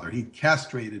his father. He'd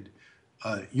castrated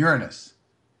Uranus,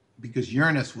 because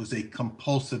Uranus was a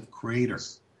compulsive creator.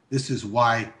 This is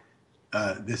why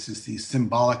he's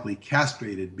symbolically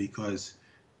castrated, because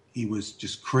he was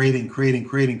just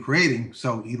creating.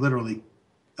 So he literally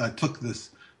took the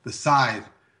scythe,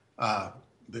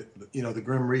 the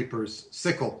Grim Reaper's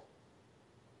sickle,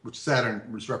 which Saturn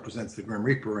represents the Grim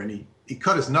Reaper, and he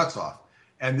cut his nuts off.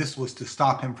 And this was to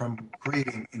stop him from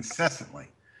creating incessantly.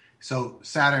 So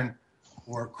Saturn,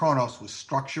 or Kronos, was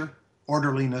structure,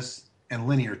 orderliness, and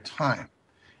linear time.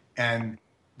 And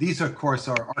these, of course,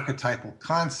 are archetypal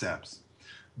concepts.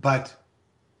 But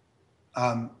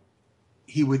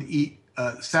he would eat,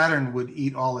 Saturn would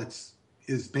eat all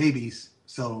his babies.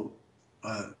 So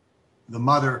the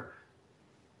mother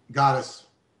goddess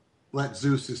let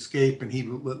Zeus escape, and he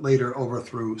later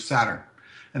overthrew Saturn.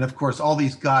 And of course, all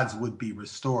these gods would be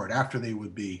restored. After they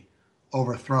would be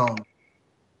overthrown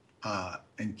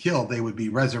and killed, they would be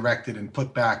resurrected and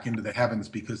put back into the heavens,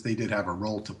 because they did have a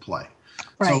role to play.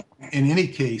 Right. So in any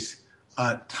case,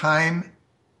 time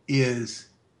is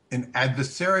an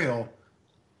adversarial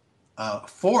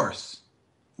force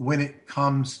when it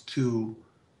comes to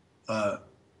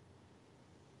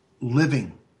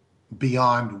living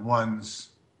beyond one's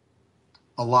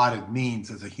allotted means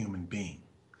as a human being.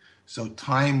 So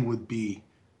time would be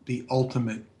the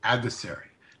ultimate adversary.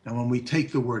 Now, when we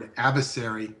take the word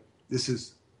adversary, this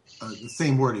is the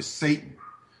same word as Satan.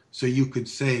 So you could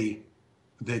say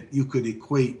that you could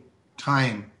equate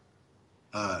time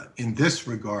in this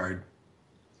regard,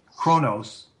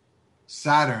 Kronos,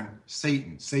 Saturn,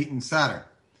 Satan, Saturn.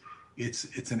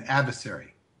 It's an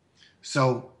adversary.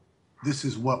 So this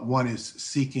is what one is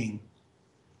seeking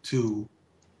to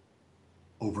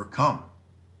overcome.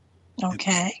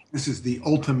 Okay. This is the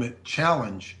ultimate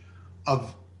challenge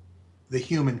of the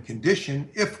human condition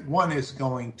if one is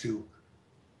going to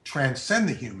transcend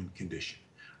the human condition.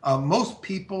 Most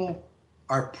people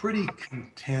are pretty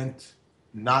content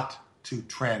not to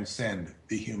transcend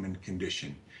the human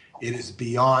condition. It is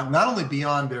beyond, not only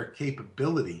beyond their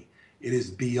capability, it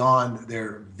is beyond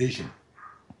their vision.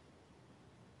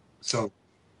 So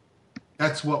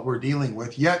that's what we're dealing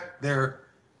with. Yet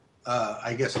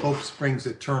I guess hope springs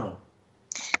eternal.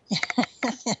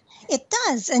 It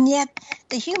does, and yet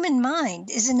the human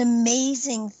mind is an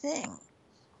amazing thing.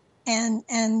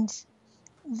 And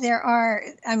there are,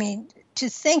 to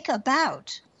think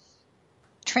about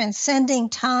transcending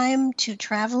time, to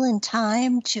travel in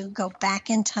time, to go back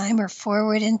in time or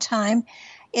forward in time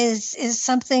is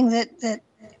something that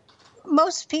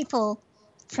most people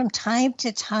from time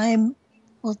to time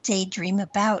will daydream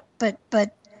about. But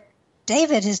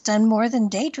David has done more than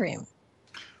daydream.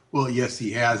 Well, yes,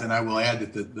 he has. And I will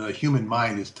add that the human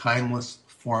mind is timeless,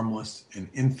 formless, and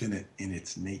infinite in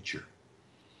its nature.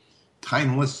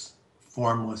 Timeless,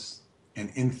 formless,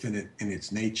 and infinite in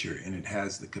its nature. And it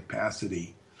has the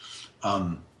capacity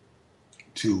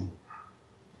to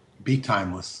be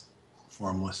timeless,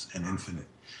 formless, and infinite.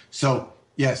 So,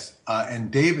 yes,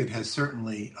 and David has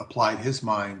certainly applied his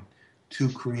mind to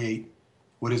create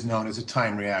what is known as a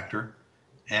time reactor.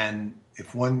 And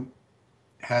if one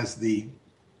has the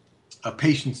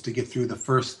patience to get through the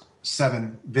first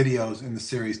 7 videos in the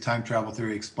series Time Travel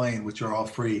Theory Explained, which are all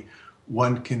free,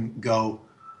 one can go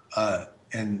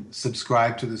and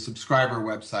subscribe to the subscriber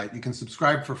website. You can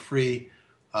subscribe for free.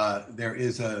 There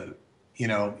is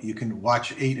you can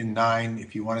watch 8 and 9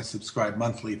 if you want to subscribe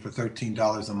monthly for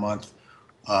 $13 a month.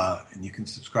 And you can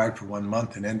subscribe for 1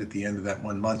 month and end at the end of that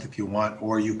 1 month if you want,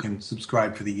 or you can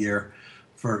subscribe for the year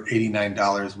for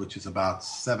 $89, which is about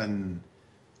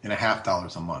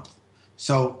 $7.50 a month.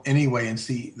 So anyway, and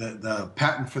see the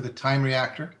patent for the time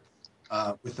reactor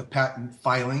with the patent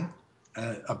filing,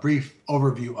 a brief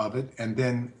overview of it, and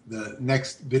then the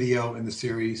next video in the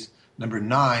series, number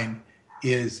 9,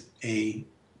 is a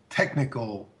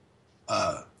technical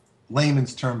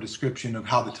layman's term description of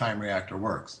how the time reactor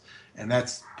works. And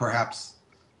that's perhaps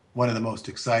one of the most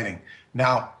exciting.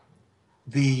 Now,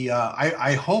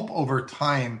 I hope over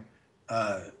time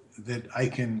that I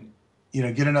can,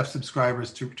 get enough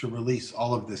subscribers to release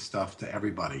all of this stuff to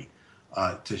everybody,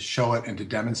 to show it and to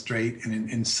demonstrate. And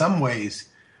in some ways,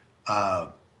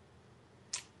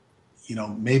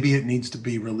 maybe it needs to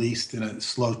be released in a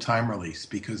slow time release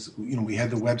because, we had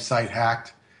the website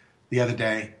hacked the other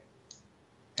day,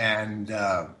 and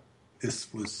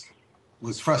this was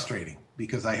frustrating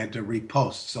because I had to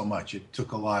repost so much. It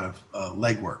took a lot of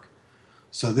legwork.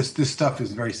 So this stuff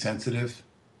is very sensitive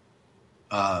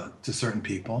to certain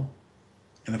people.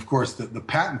 And of course, the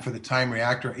patent for the time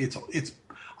reactor, it's.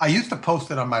 I used to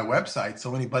post it on my website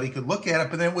so anybody could look at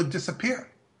it, but then it would disappear.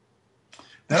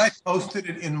 Then I posted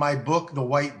it in my book, The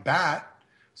White Bat.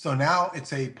 So now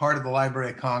it's a part of the Library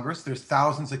of Congress. There's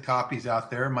thousands of copies out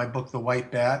there. My book, The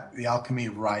White Bat, The Alchemy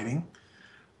of Writing.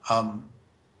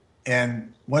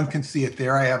 And one can see it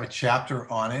there. I have a chapter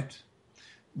on it.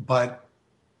 But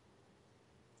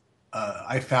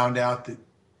I found out that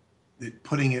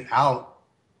putting it out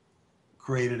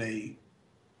created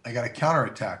I got a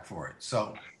counterattack for it.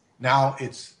 So now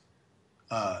it's,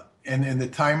 and the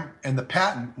time and the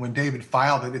patent, when David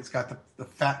filed it, it's got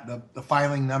the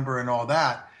filing number and all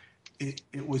that.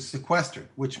 It was sequestered,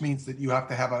 which means that you have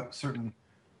to have a certain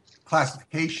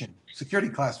classification, security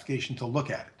classification to look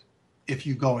at it if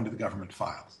you go into the government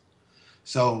files.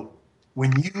 So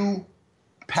when you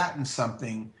patent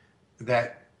something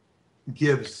that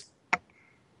gives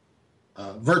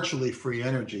virtually free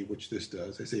energy, which this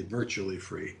does, I say virtually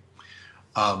free,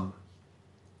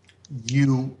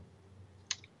 you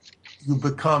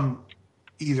become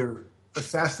either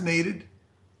assassinated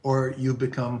or you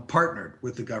become partnered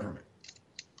with the government.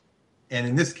 And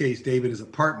in this case, David is a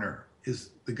partner.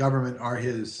 The government are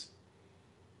his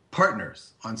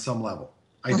partners on some level.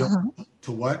 I don't know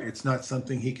to what. It's not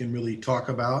something he can really talk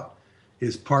about,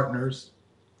 his partners.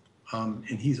 And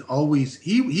he's always,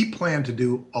 he planned to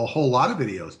do a whole lot of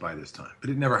videos by this time, but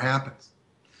it never happens.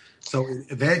 So it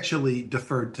eventually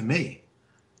deferred to me.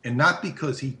 And not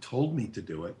because he told me to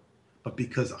do it, but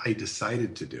because I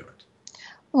decided to do it.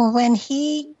 Well, when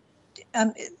he,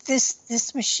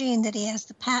 this machine that he has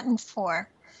the patent for,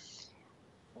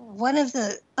 one of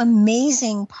the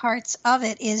amazing parts of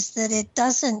it is that it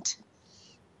doesn't,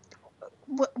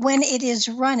 when it is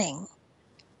running,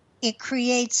 it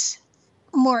creates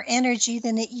more energy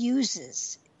than it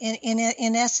uses.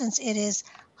 In essence, it is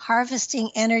harvesting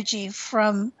energy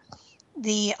from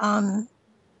the earth,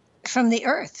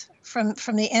 from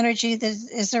the energy that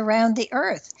is around the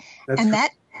earth. And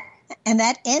that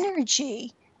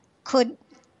energy could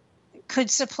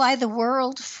supply the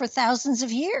world for thousands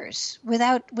of years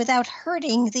without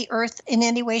hurting the earth in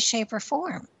any way, shape, or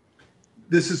form.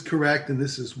 This is correct, and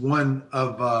this is one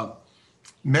of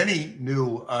many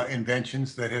new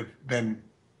inventions that have been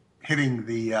hitting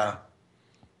the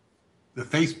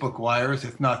Facebook wires,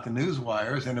 if not the news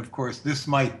wires. And of course, this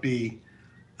might be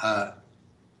the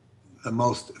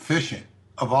most efficient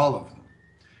of all of them.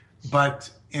 But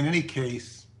in any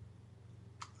case,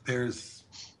 there's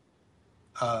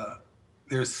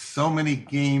so many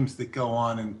games that go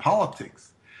on in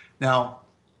politics. Now,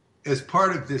 as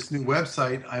part of this new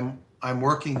website, I'm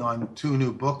working on 2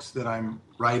 new books that I'm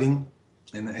writing.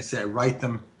 And I say I write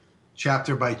them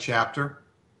chapter by chapter.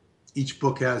 Each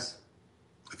book has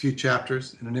a few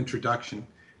chapters and an introduction.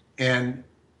 And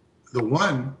the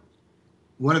one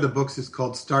of the books is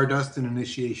called Stardust: An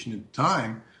Initiation into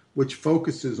Time, which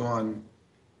focuses on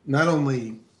not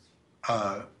only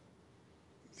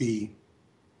the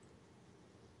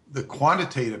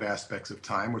quantitative aspects of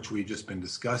time, which we've just been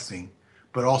discussing,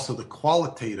 but also the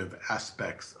qualitative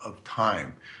aspects of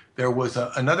time. There was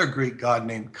another Greek god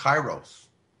named Kairos,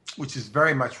 which is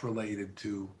very much related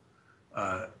to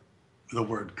the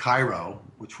word Cairo,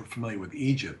 which we're familiar with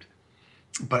Egypt,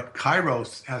 but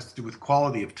Kairos has to do with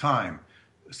quality of time.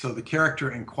 So the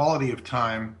character in Quality of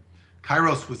Time,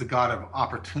 Kairos was the god of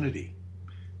opportunity.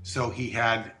 So he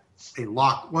had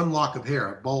one lock of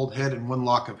hair, a bald head and one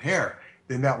lock of hair.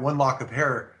 Then that one lock of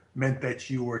hair meant that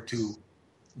you were to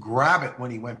grab it when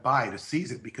he went by, to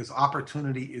seize it, because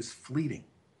opportunity is fleeting.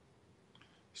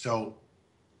 So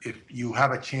if you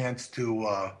have a chance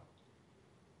to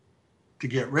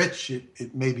get rich,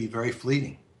 it may be very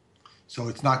fleeting. So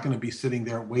it's not going to be sitting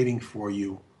there waiting for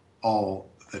you all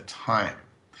the time.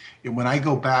 And when I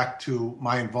go back to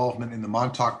my involvement in the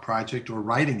Montauk Project or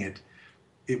writing it,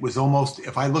 it was almost,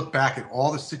 if I look back at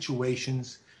all the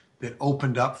situations that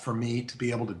opened up for me to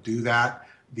be able to do that,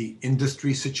 the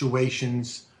industry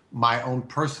situations, my own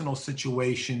personal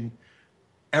situation,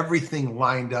 everything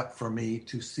lined up for me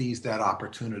to seize that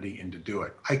opportunity and to do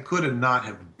it. I could have not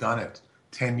have done it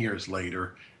 10 years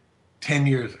later, 10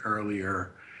 years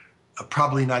earlier,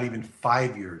 probably not even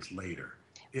 5 years later.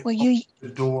 It opened the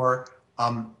door.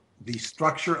 The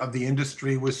structure of the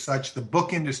industry was such, the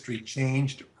book industry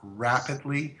changed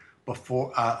rapidly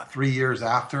before 3 years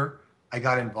after I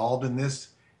got involved in this,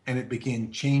 and it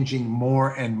began changing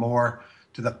more and more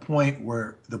to the point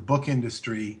where the book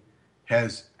industry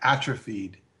has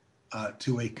atrophied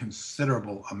to a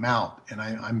considerable amount. And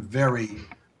I'm very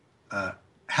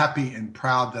happy and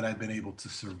proud that I've been able to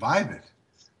survive it.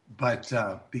 But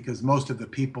because most of the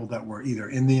people that were either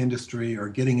in the industry or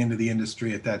getting into the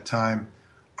industry at that time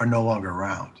are no longer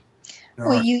around.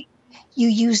 You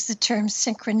use the term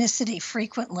synchronicity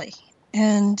frequently,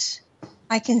 and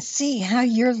I can see how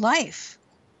your life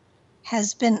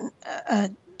has been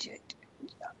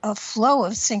a flow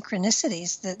of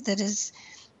synchronicities that is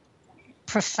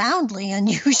profoundly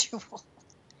unusual.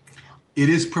 It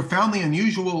is profoundly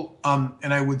unusual,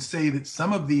 and I would say that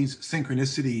some of these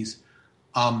synchronicities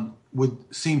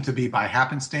would seem to be by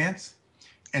happenstance,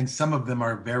 and some of them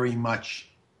are very much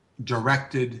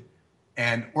directed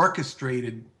and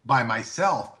orchestrated by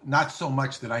myself, not so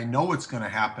much that I know it's going to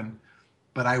happen,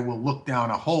 but I will look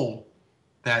down a hole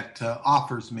that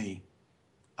offers me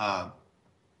the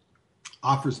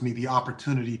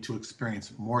opportunity to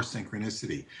experience more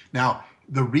synchronicity. Now,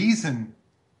 the reason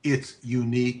it's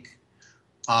unique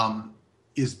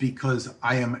is because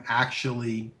I am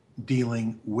actually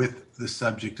dealing with the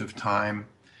subject of time.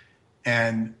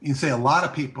 And you can say a lot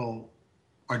of people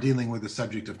are dealing with the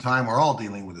subject of time. We're all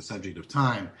dealing with the subject of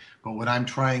time. But what I'm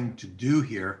trying to do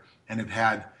here, and have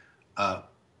had,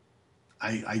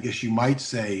 I guess you might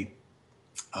say,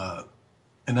 an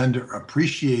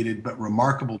underappreciated but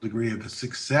remarkable degree of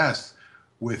success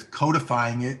with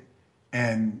codifying it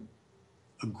and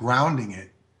grounding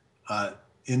it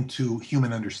into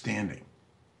human understanding.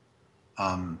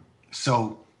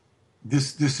 So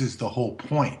this is the whole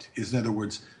point, is in other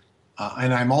words,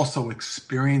 and I'm also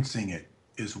experiencing it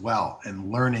as well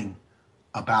and learning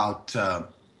about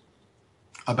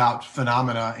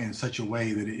phenomena in such a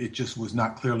way that it just was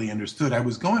not clearly understood. I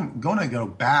was going to go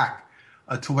back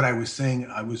to what I was saying.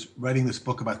 I was writing this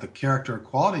book about the character of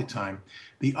Quality Time.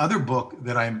 The other book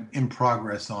that I'm in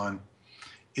progress on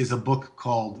is a book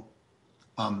called,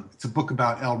 it's a book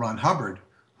about L. Ron Hubbard,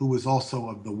 who was also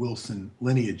of the Wilson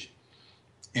lineage.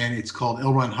 And it's called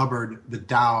L. Ron Hubbard, The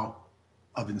Tao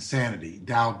of Insanity,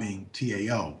 Tao being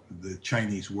Tao, the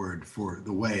Chinese word for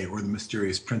the way or the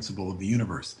mysterious principle of the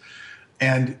universe.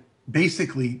 And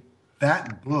basically,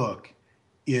 that book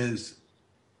is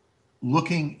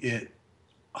looking at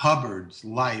Hubbard's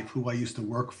life, who I used to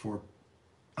work for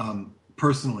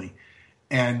personally,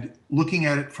 and looking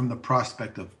at it from the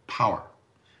prospect of power,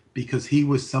 because he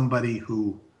was somebody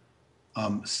who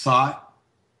sought,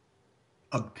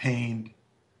 obtained,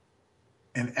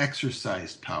 and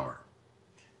exercised power.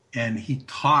 And he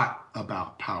taught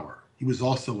about power. He was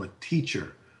also a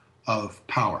teacher of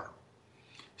power.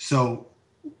 So,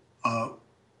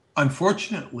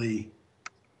 unfortunately,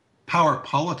 power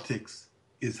politics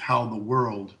is how the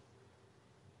world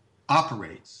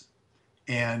operates.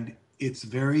 And it's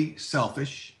very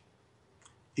selfish.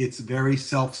 It's very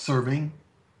self-serving.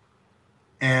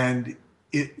 And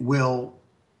it will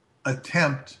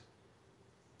attempt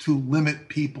to limit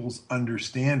people's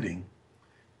understanding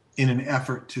in an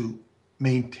effort to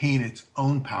maintain its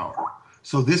own power.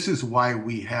 So this is why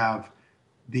we have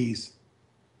these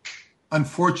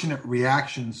unfortunate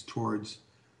reactions towards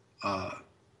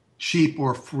cheap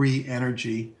or free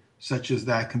energy, such as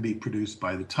that can be produced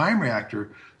by the time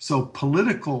reactor. So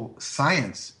political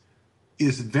science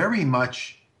is very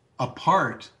much a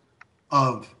part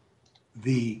of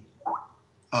the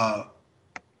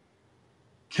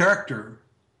character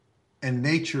and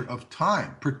nature of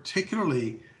time,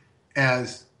 particularly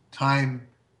as time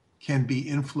can be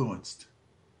influenced.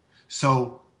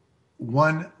 So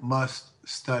one must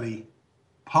study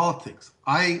politics.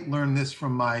 I learned this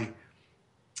from my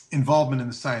involvement in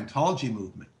the Scientology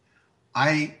movement.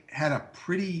 I had a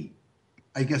pretty,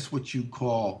 I guess what you'd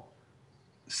call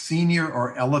senior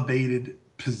or elevated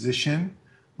position,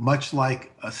 much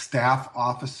like a staff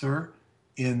officer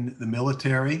in the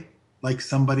military, like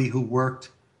somebody who worked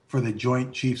for the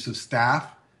Joint Chiefs of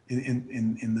Staff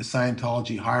in the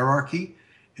Scientology hierarchy.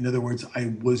 In other words,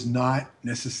 I was not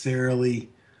necessarily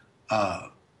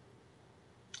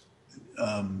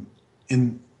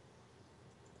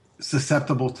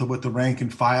susceptible to what the rank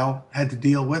and file had to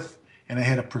deal with. And I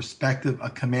had a perspective, a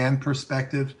command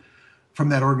perspective from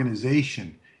that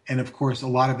organization. And of course, a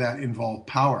lot of that involved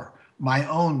power. My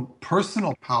own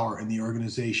personal power in the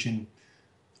organization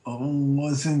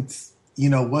wasn't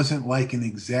like an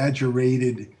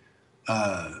exaggerated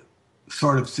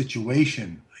sort of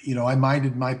situation. I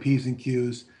minded my P's and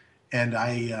Q's, and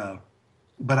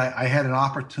but I had an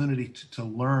opportunity to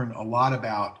learn a lot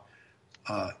about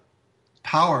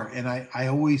power, and I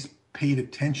always paid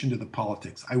attention to the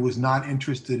politics. I was not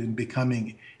interested in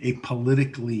becoming a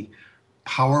politically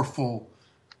powerful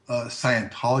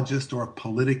Scientologist or a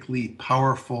politically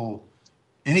powerful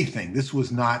anything. This was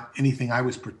not anything I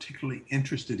was particularly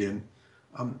interested in.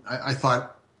 I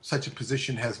thought such a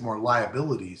position has more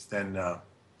liabilities than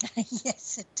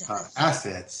yes, it does.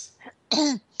 Assets.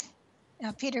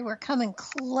 Now, Peter, we're coming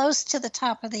close to the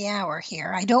top of the hour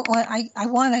here. I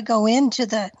want to go into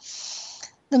the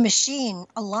machine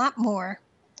a lot more,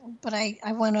 but I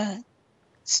want to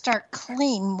start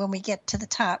clean when we get to the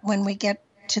top, when we get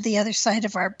to the other side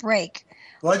of our break.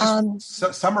 Well, I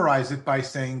just summarize it by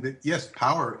saying that, yes,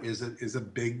 power is a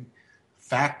big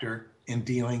factor in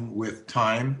dealing with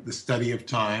time, the study of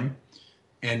time,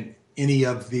 and any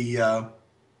of the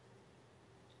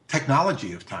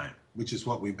technology of time, which is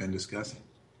what we've been discussing.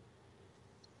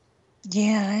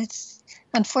 Yeah,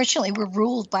 unfortunately we're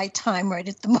ruled by time right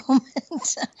at the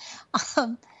moment.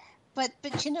 But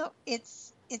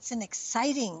it's an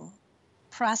exciting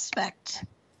prospect,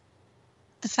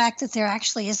 the fact that there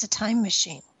actually is a time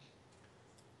machine.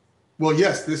 Well,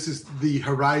 yes, this is the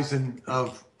horizon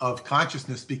of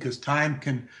consciousness, because time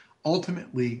can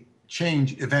ultimately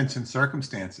change events and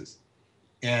circumstances.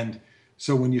 And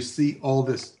so when you see all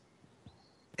this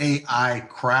AI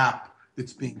crap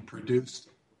that's being produced,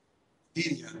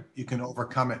 you can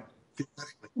overcome it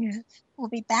theoretically. Yeah. We'll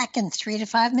be back in 3 to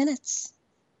 5 minutes.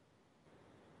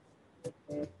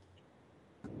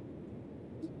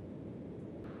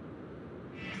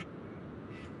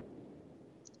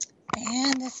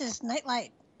 And this is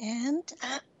Nightlight. And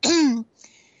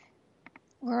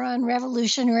we're on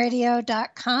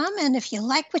revolutionradio.com. And if you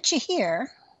like what you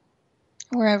hear,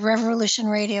 we're at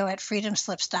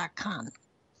revolutionradio@freedomslips.com.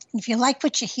 And if you like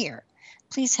what you hear,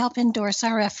 please help endorse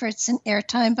our efforts and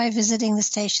airtime by visiting the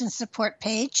station's support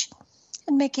page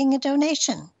and making a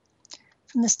donation.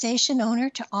 From the station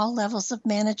owner to all levels of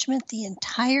management, the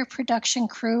entire production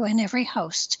crew, and every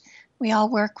host, we all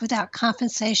work without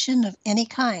compensation of any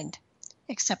kind,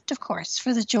 except, of course,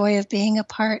 for the joy of being a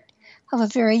part of a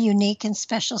very unique and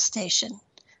special station,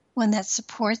 one that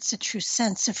supports a true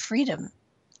sense of freedom.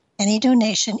 Any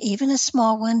donation, even a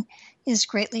small one, is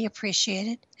greatly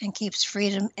appreciated and keeps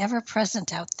freedom ever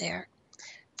present out there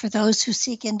for those who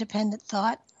seek independent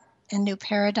thought and new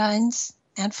paradigms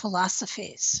and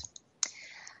philosophies.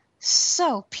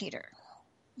 So, Peter,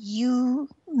 you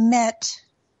met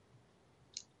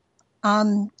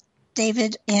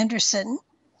David Anderson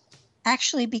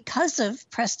actually because of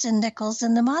Preston Nichols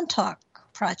and the Montauk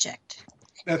Project.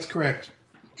 That's correct.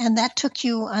 And that took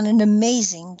you on an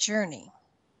amazing journey.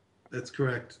 That's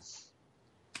correct.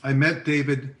 I met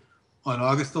David on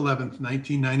August 11th,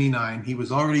 1999. He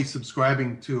was already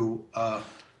subscribing to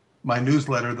my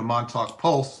newsletter, the Montauk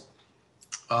Pulse.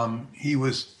 He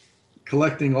was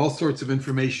collecting all sorts of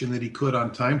information that he could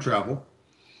on time travel.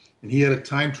 And he had a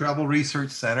time travel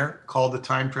research center called the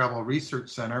Time Travel Research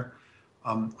Center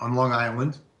on Long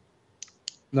Island,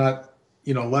 not,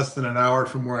 less than an hour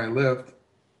from where I lived.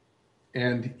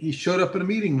 And he showed up at a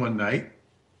meeting one night,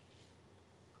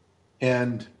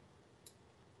 and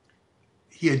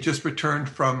he had just returned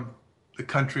from the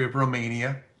country of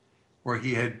Romania, where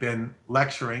he had been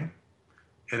lecturing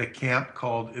at a camp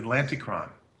called Atlanticron.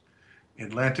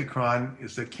 Atlanticron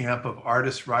is a camp of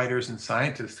artists, writers, and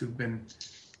scientists who've been,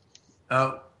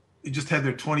 just had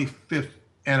their 25th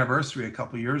anniversary a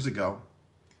couple of years ago.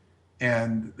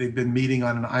 And they've been meeting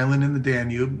on an island in the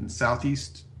Danube in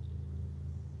southeast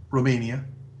Romania,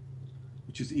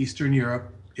 which is Eastern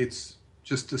Europe. It's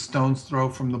just a stone's throw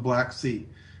from the Black Sea.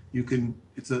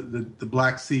 The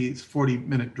Black Sea is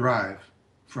 40-minute drive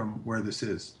from where this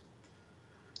is.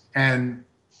 And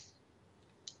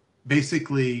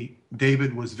basically,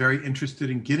 David was very interested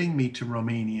in getting me to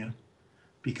Romania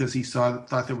because he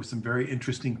thought there were some very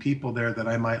interesting people there that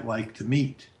I might like to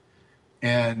meet.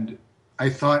 And I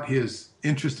thought his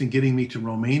interest in getting me to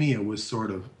Romania was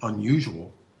sort of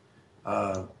unusual.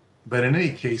 But in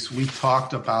any case, we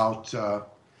talked about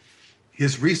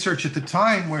his research at the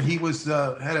time, where he was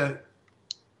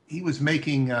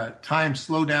making time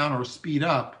slow down or speed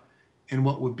up in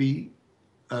what would be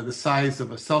the size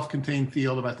of a self-contained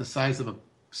field, about the size of a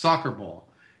soccer ball,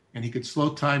 and he could slow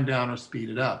time down or speed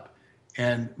it up.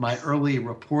 And my early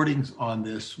reportings on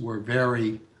this were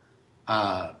very,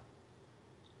 I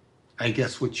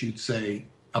guess what you'd say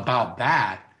about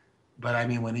that. But I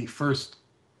mean, when he first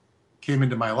came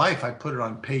into my life, I put it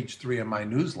on page 3 of my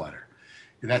newsletter.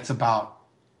 That's about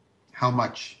how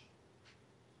much,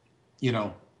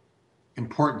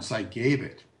 importance I gave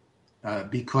it,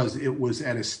 because it was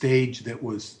at a stage that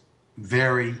was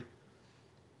very,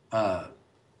 I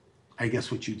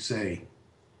guess what you'd say,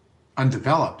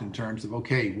 undeveloped in terms of,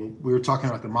 okay, well, we were talking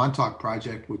about the Montauk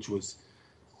Project, which was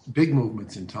big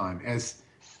movements in time.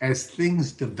 As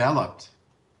things developed,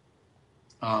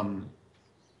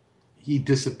 he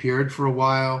disappeared for a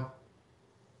while,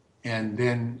 and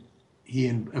then he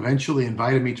eventually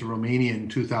invited me to Romania in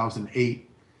 2008.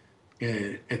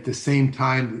 At the same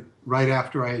time, right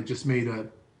after I had just made a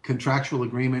contractual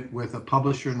agreement with a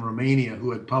publisher in Romania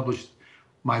who had published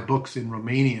my books in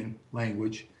Romanian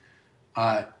language,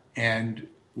 and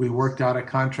we worked out a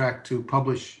contract to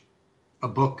publish a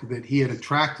book that he had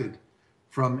attracted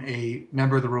from a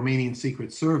member of the Romanian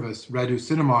Secret Service, Radu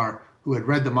Sinamar, who had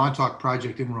read the Montauk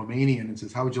Project in Romanian and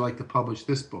says, how would you like to publish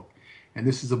this book? And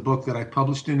this is a book that I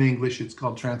published in English. It's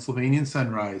called Transylvanian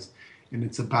Sunrise, and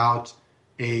it's about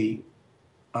a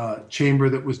chamber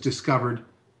that was discovered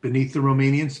beneath the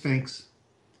Romanian Sphinx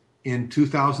in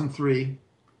 2003,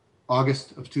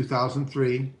 August of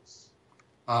 2003,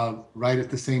 right at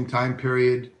the same time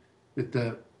period that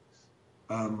the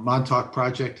Montauk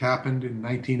Project happened in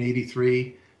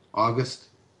 1983, August,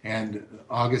 and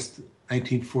August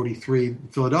 1943, the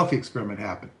Philadelphia experiment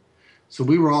happened. So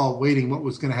we were all waiting what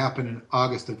was going to happen in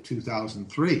August of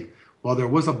 2003. Well, there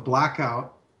was a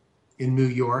blackout in New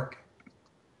York,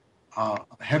 a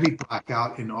heavy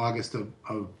blackout in August of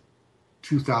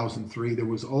 2003. There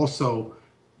was also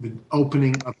the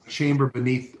opening of a chamber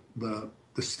beneath the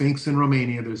Sphinx in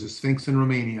Romania. There's a Sphinx in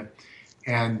Romania,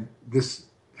 and this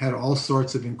had all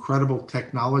sorts of incredible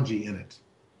technology in it.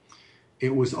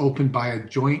 It was opened by a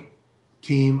joint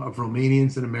team of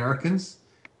Romanians and Americans,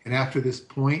 and after this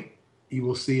point, you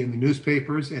will see in the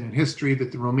newspapers and in history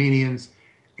that the Romanians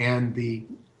and the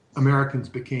Americans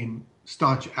became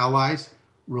staunch allies,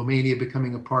 Romania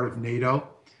becoming a part of NATO.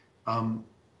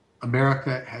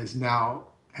 America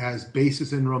has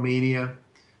bases in Romania,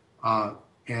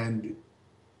 and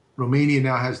Romania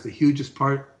now has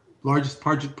the largest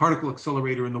particle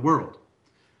accelerator in the world,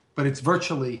 but it's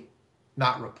virtually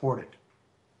not reported.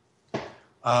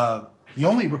 The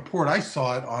only report I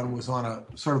saw it on was on a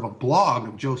sort of a blog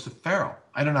of Joseph Farrell.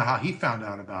 I don't know how he found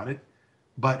out about it,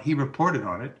 but he reported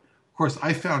on it. Of course,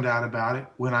 I found out about it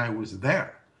when I was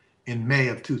there in May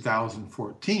of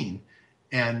 2014.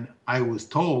 And I was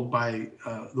told by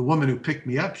the woman who picked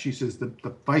me up, she says, the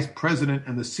vice president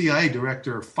and the CIA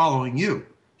director are following you,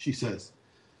 she says.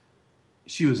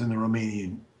 She was in the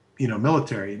Romanian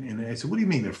military. And I said, what do you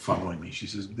mean they're following me? She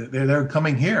says, they're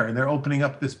coming here and they're opening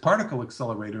up this particle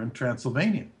accelerator in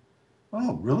Transylvania.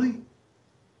 Oh, really?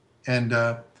 And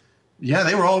yeah,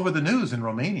 they were all over the news in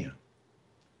Romania,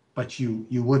 but you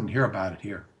wouldn't hear about it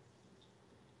here.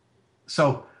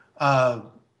 So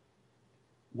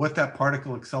what that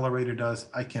particle accelerator does,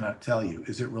 I cannot tell you.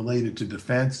 Is it related to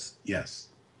defense? Yes.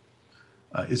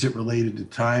 Is it related to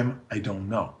time? I don't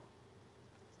know.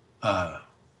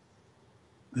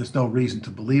 There's no reason to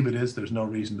believe it is. There's no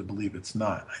reason to believe it's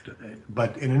not.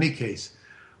 But in any case,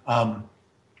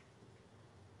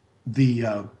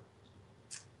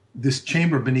 this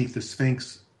chamber beneath the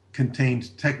Sphinx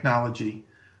contained technology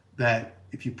that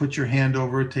if you put your hand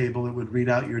over a table, it would read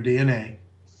out your DNA.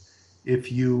 If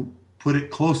you put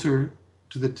it closer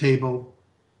to the table,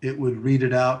 it would read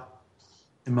it out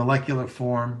in molecular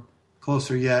form,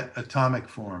 closer yet, atomic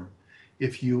form.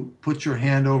 If you put your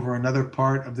hand over another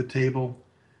part of the table,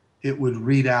 it would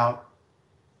read out,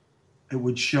 it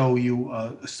would show you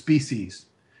a species,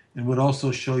 and would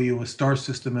also show you a star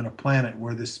system and a planet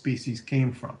where this species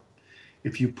came from.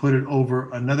 If you put it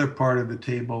over another part of the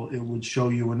table, it would show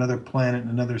you another planet,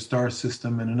 another star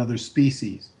system, and another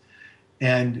species.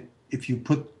 And if you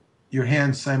put your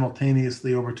hands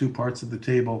simultaneously over two parts of the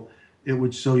table, it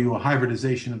would show you a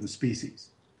hybridization of the species.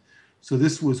 So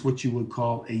this was what you would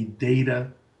call a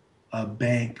data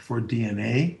bank for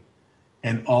DNA,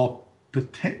 and all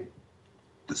potentials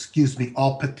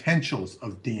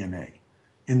of DNA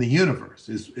in the universe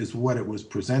is what it was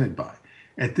presented by.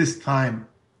 At this time,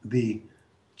 the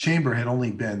chamber had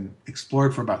only been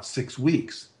explored for about 6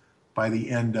 weeks by the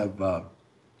end of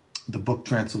the book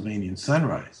Transylvanian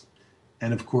Sunrise.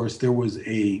 And of course, there was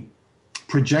a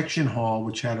projection hall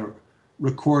which had a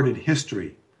recorded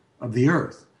history of the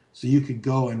Earth. So you could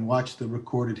go and watch the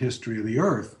recorded history of the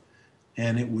Earth,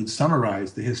 and it would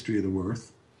summarize the history of the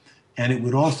Earth. And it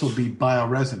would also be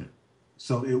bioresonant.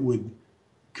 So it would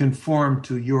conform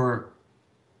to your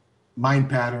mind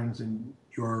patterns and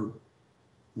your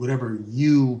whatever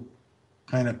you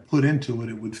kind of put into it,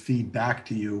 it would feed back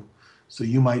to you. So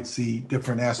you might see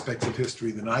different aspects of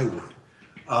history than I would.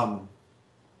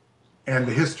 And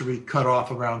the history cut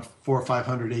off around 400 or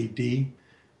 500 AD. They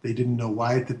didn't know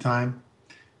why at the time.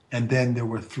 And then there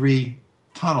were 3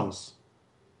 tunnels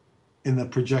in the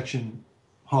projection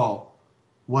hall,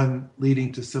 one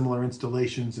leading to similar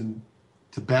installations in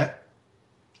Tibet,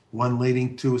 one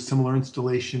leading to a similar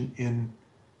installation in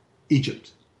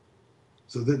Egypt.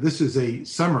 So this is a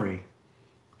summary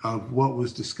of what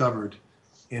was discovered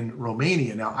in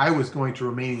Romania. Now, I was going to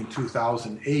Romania in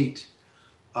 2008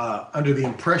 under the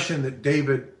impression that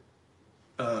David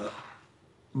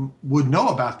would know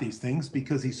about these things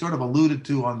because he sort of alluded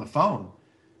to on the phone.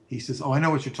 He says, I know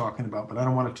what you're talking about, but I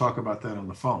don't want to talk about that on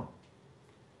the phone.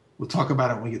 We'll talk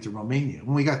about it when we get to Romania.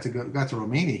 When we got to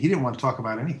Romania, he didn't want to talk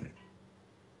about anything.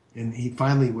 And he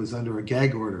finally was under a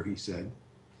gag order, he said,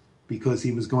 because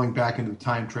he was going back into the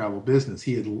time travel business.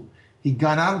 He'd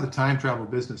gone out of the time travel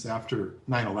business after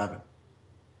 9/11.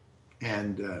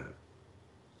 And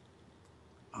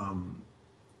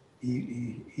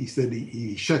he said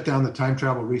he shut down the Time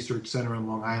Travel Research Center in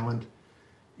Long Island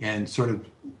and sort of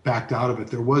backed out of it.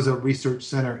 There was a research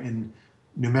center in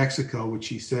New Mexico, which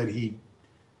he said he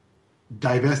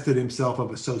divested himself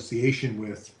of association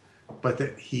with, but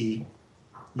that he,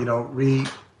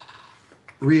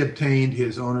 reobtained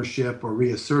his ownership or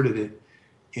reasserted it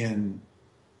in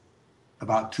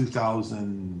about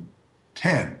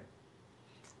 2010.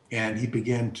 And he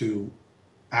began to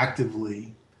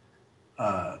actively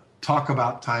talk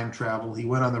about time travel. He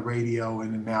went on the radio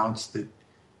and announced that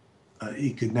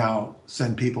he could now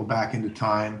send people back into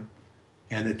time,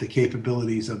 and that the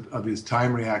capabilities of his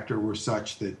time reactor were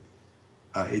such that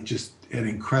it just had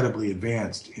incredibly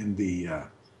advanced in the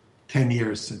 10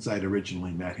 years since I'd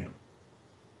originally met him.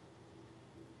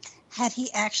 Had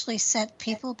he actually sent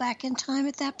people back in time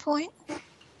at that point?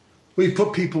 We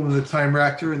put people in the time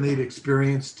reactor, and they'd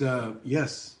experienced,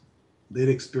 shifts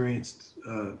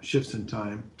in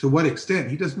time. To what extent?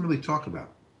 He doesn't really talk about.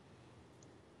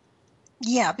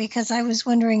 Yeah, because I was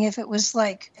wondering if it was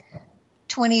like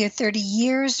 20 or 30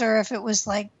 years or if it was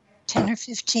like 10 or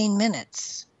 15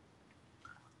 minutes.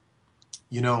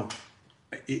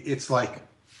 It's like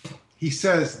he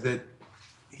says that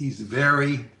he's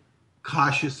very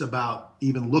cautious about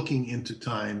even looking into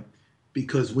time,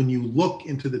 because when you look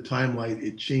into the timelight,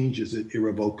 it changes it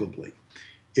irrevocably.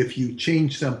 If you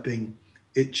change something,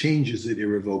 it changes it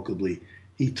irrevocably.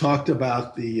 He talked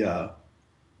about the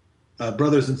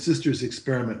brothers and sisters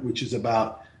experiment, which is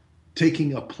about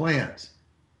taking a plant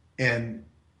and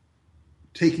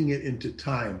taking it into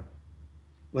time.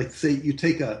 Like, say you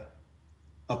take a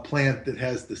plant that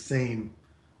has the same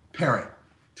parent,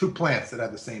 2 plants that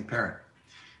have the same parent,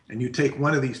 and you take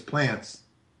one of these plants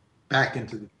back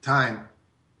into the time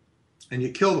and you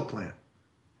kill the plant.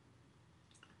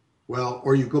 Well,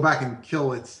 or you go back and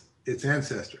kill its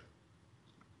ancestor.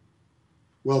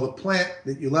 Well, the plant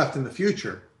that you left in the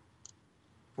future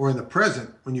or in the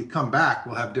present, when you come back,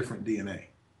 will have different DNA.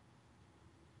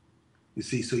 You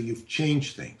see, so you've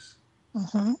changed things.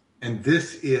 Mm-hmm. And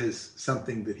this is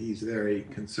something that he's very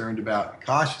concerned about,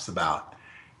 cautious about,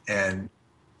 and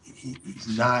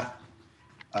he's not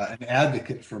an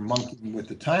advocate for monkeying with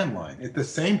the timeline. At the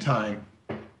same time,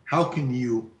 how can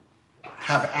you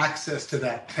have access to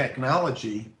that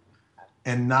technology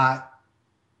and not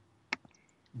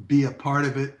be a part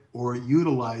of it or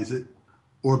utilize it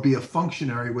or be a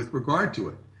functionary with regard to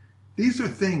it? These are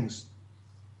things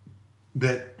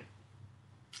that,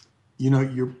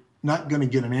 you're not going to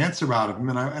get an answer out of him.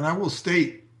 And I will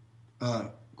state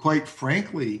quite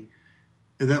frankly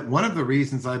that one of the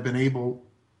reasons I've been able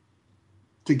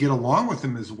to get along with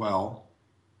him as well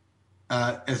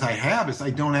as I have, is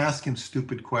I don't ask him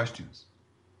stupid questions.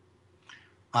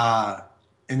 Now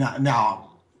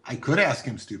I could ask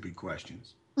him stupid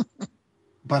questions,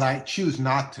 but I choose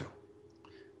not to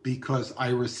because I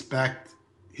respect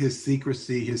his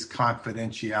secrecy, his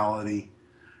confidentiality.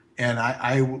 And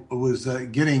I was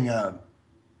getting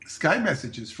Skype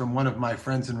messages from one of my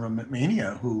friends in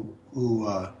Romania who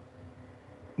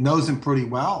knows him pretty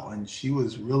well, and she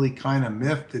was really kind of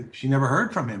miffed that she never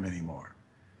heard from him anymore.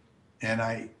 And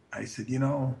I said, you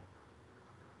know,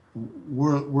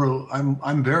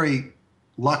 I'm very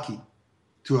lucky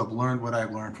to have learned what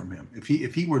I've learned from him. If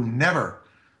he were never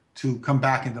to come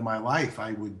back into my life,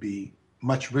 I would be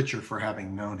much richer for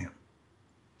having known him.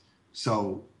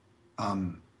 So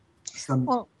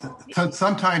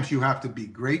sometimes you have to be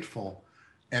grateful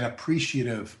and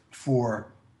appreciative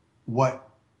for what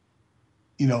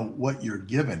you're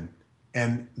given,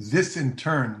 and this in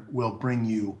turn will bring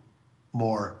you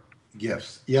more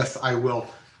gifts. Yes, I will.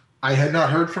 I had not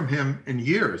heard from him in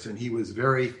years, and he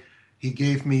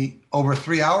gave me over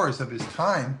 3 hours of his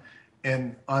time,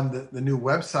 and on the new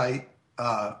website,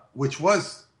 which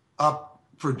was up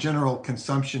for general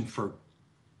consumption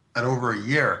at over a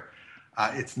year.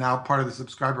 It's now part of the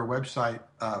subscriber website,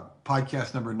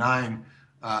 podcast number 9.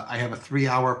 I have a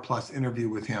 3-hour plus interview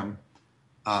with him,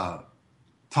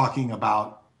 talking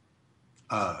about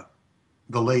the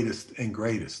latest and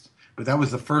greatest. But that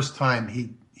was the first time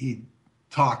he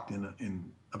talked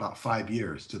in about 5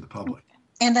 years to the public.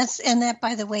 And that,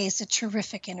 by the way, is a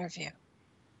terrific interview.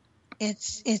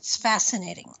 It's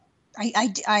fascinating.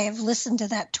 I have listened to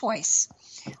that twice.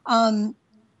 One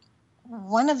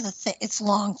of the things, it's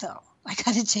long though. I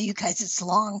got to tell you guys, it's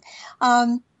long.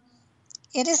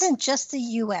 It isn't just the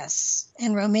U.S.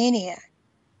 and Romania,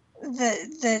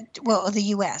 the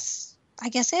U.S. I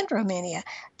guess and Romania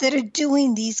that are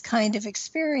doing these kind of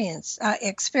experiments.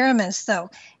 Though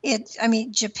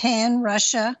Japan,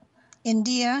 Russia,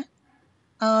 India,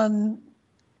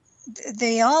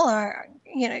 they all are.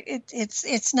 You know,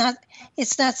 it's not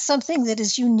something that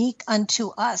is unique unto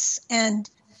us, and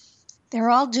they're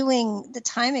all doing the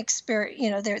time experience. You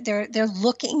know, they're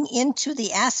looking into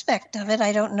the aspect of it.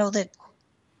 I don't know that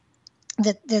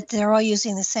they're all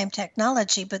using the same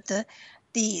technology, but the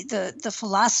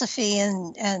philosophy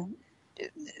and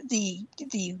the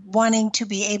wanting to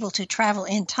be able to travel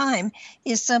in time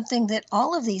is something that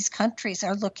all of these countries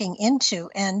are looking into.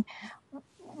 And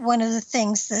one of the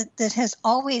things that has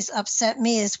always upset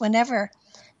me is whenever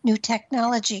new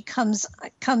technology comes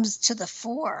to the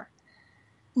fore,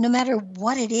 no matter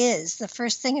what it is, the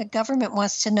first thing a government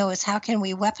wants to know is how can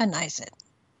we weaponize it?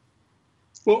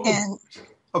 Well,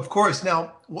 of course.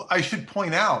 Now, I should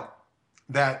point out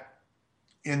that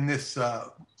in this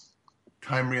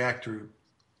time reactor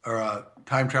or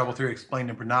time travel theory explained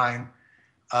number 9,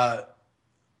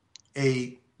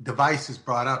 a device is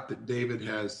brought up that David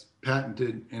has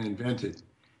patented and invented.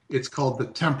 It's called the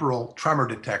temporal tremor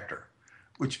detector,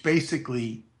 which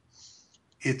basically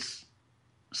it's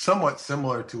somewhat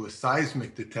similar to a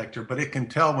seismic detector, but it can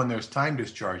tell when there's time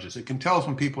discharges. It can tell us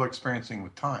when people are experiencing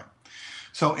with time.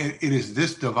 So it is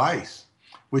this device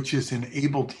which has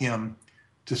enabled him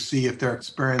to see if they're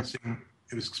experimenting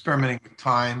with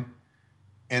time,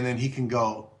 and then he can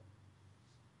go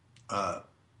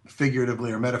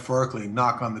figuratively or metaphorically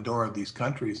knock on the door of these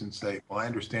countries and say, well, I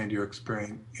understand you're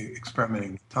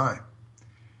experimenting with time.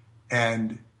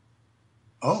 And,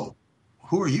 oh,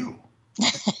 who are you?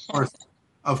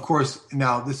 Of course,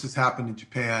 now this has happened in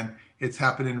Japan. It's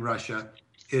happened in Russia.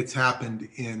 It's happened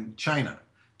in China.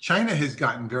 China has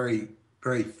gotten very,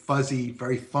 very fuzzy,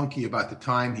 very funky about the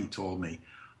time, he told me.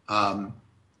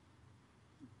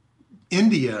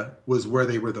 India was where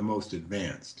they were the most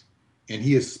advanced. And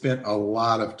he has spent a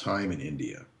lot of time in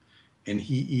India. And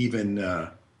he even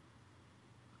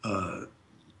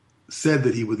said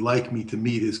that he would like me to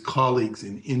meet his colleagues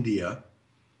in India.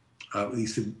 He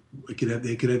said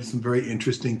they could have some very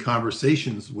interesting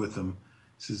conversations with them.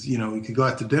 He says, you know, we could go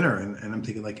out to dinner. And I'm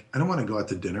thinking, like, I don't want to go out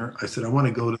to dinner. I said, I want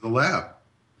to go to the lab.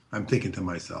 I'm thinking to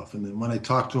myself. And then when I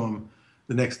talked to him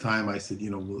the next time, I said, you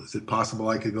know, well, is it possible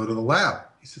I could go to the lab?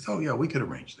 He says, oh, yeah, we could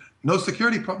arrange that. No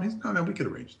security problem. He said, no, we could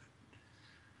arrange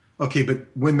that. Okay, but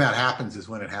when that happens is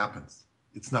when it happens.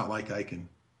 It's not like I can,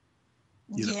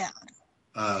 you know. Yeah.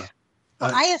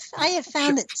 I have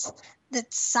found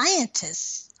that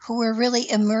scientists who are really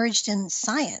immersed in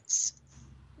science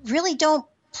really don't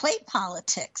play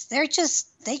politics. They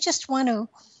just want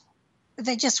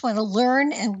to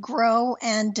learn and grow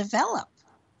and develop.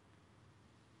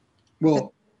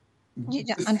 Well,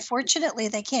 unfortunately,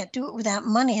 they can't do it without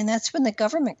money, and that's when the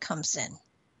government comes in.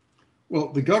 Well,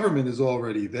 the government is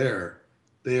already there.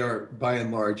 they are by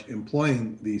and large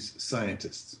employing these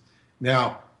scientists.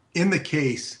 Now, in the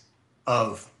case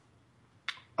of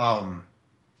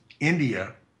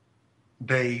India,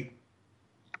 he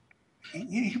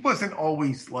wasn't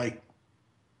always like,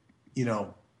 in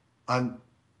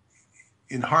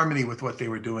harmony with what they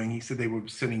were doing. He said they were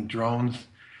sending drones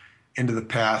into the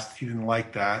past. He didn't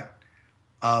like that.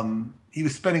 He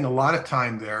was spending a lot of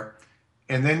time there.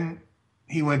 And then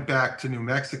he went back to New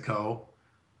Mexico.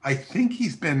 I think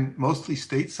he's been mostly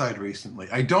stateside recently.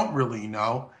 I don't really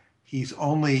know. He's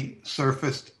only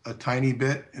surfaced a tiny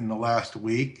bit in the last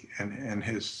week and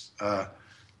has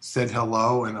said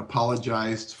hello and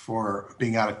apologized for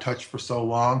being out of touch for so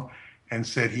long and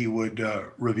said he would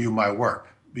review my work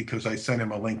because I sent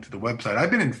him a link to the website.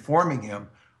 I've been informing him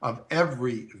of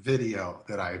every video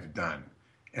that I've done,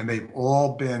 and they've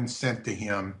all been sent to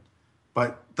him,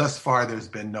 but thus far there's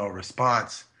been no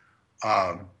response.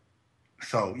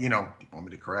 So, do you want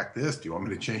me to correct this? Do you want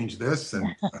me to change this?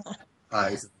 And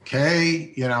is it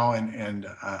okay?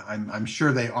 I'm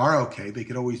sure they are okay. They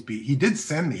could always be. He did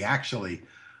send me actually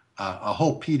a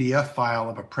whole PDF file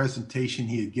of a presentation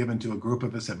he had given to a group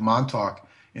of us at Montauk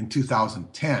in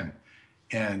 2010.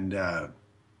 And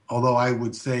although I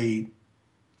would say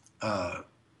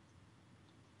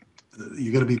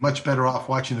you're going to be much better off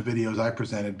watching the videos I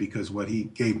presented, because what he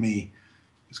gave me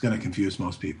is going to confuse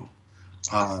most people.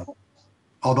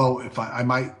 Although if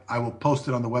I will post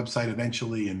it on the website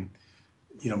eventually, and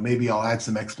maybe I'll add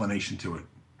some explanation to it.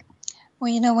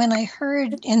 Well, when I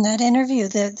heard in that interview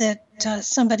that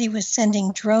somebody was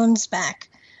sending drones back,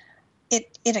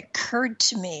 it occurred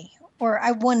to me, or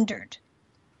I wondered,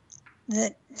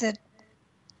 that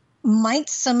might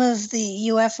some of the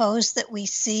UFOs that we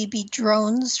see be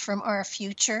drones from our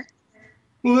future?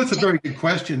 Well, that's a very good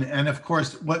question. And of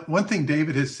course, one thing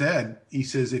David has said, he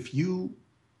says, if you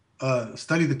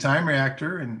study the time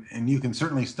reactor, and you can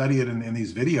certainly study it in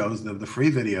these videos, the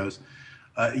free videos,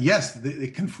 yes,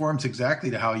 it conforms exactly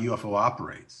to how a UFO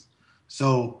operates.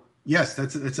 So yes,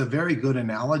 that's a very good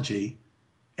analogy.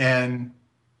 And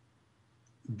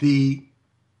the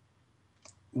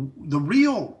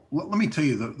real, let me tell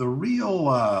you, the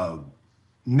real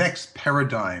next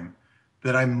paradigm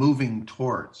that I'm moving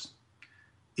towards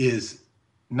is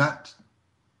not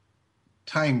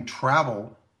time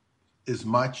travel as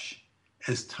much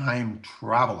as time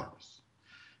travelers.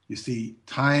 You see,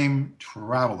 time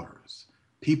travelers,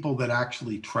 people that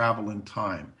actually travel in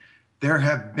time. There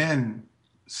have been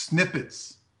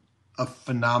snippets of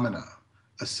phenomena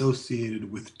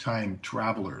associated with time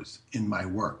travelers in my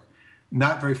work.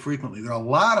 Not very frequently. There are a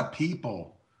lot of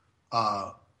people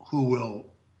who will,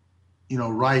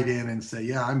 write in and say,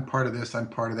 yeah, I'm part of this, I'm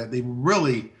part of that. They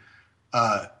really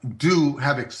do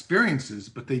have experiences,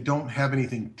 but they don't have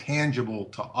anything tangible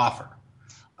to offer.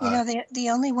 The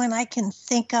only one I can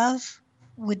think of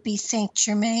would be Saint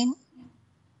Germain.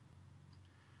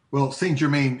 Well, Saint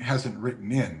Germain hasn't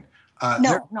written in.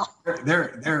 No.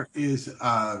 There is,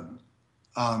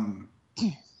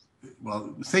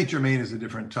 well, Saint Germain is a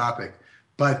different topic,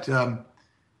 but a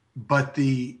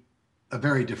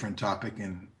very different topic,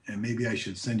 and maybe I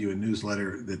should send you a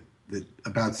newsletter that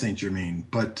about Saint Germain,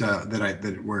 but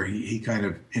that where he kind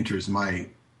of enters my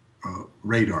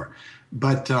radar.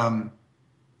 But I'm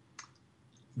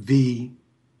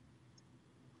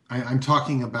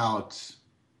talking about,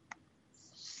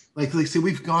 like say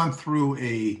we've gone through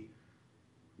a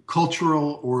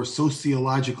cultural or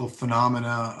sociological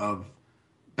phenomena of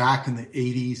back in the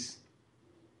 80s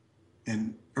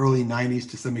and early 90s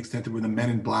to some extent. There were the Men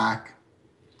in Black.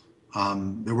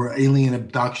 There were alien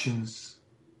abductions.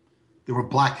 There were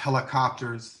black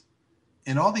helicopters.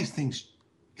 And all these things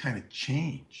kind of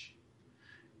change.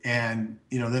 And,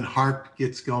 then HAARP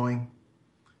gets going.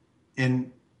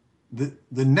 And the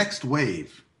next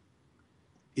wave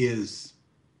is,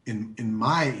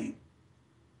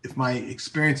 if my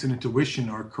experience and intuition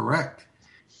are correct,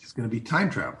 it's going to be time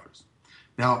travelers.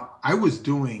 Now, I was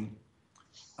doing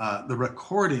the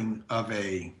recording of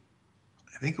I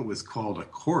think it was called a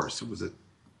course. It was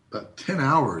about 10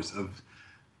 hours of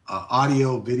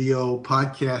audio, video,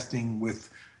 podcasting with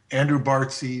Andrew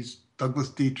Bartzies, Douglas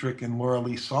Dietrich, and Laura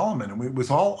Lee Solomon. And it was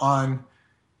all on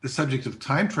the subject of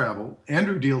time travel.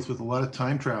 Andrew deals with a lot of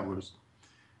time travelers,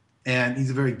 and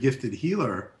he's a very gifted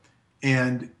healer.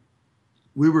 And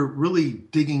we were really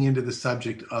digging into the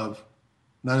subject of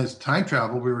not as time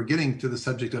travel, we were getting to the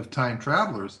subject of time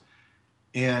travelers.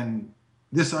 And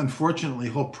this, unfortunately,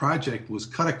 whole project was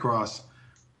cut across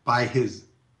by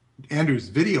Andrew's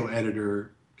video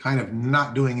editor kind of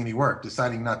not doing any work,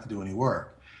 deciding not to do any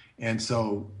work. And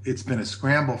so it's been a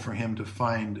scramble for him to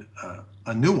find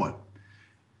a new one.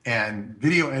 And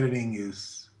video editing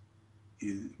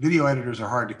video editors are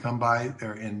hard to come by.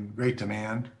 They're in great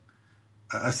demand.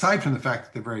 Aside from the fact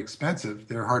that they're very expensive,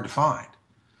 they're hard to find.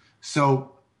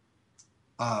 So,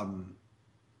 but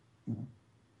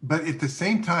at the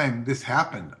same time this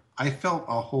happened, I felt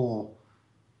a whole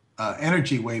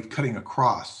energy wave cutting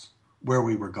across where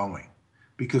we were going,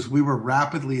 because we were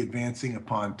rapidly advancing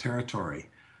upon territory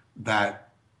that,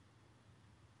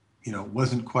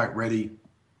 wasn't quite ready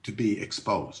to be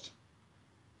exposed.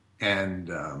 And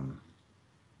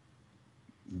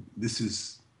this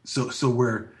is so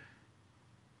where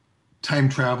time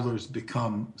travelers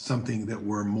become something that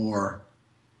we're more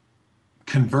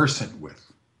conversant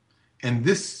with. And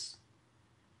this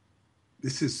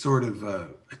is sort of a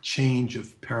change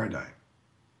of paradigm.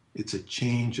 It's a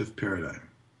change of paradigm.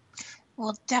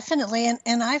 Well, definitely.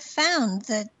 And I've found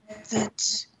that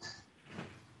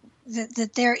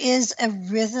there is a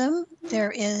rhythm,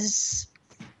 there is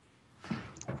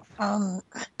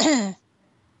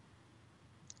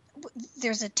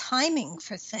there's a timing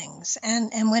for things.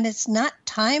 And when it's not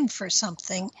time for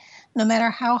something, no matter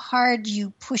how hard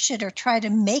you push it or try to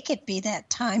make it be that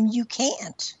time, you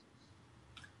can't.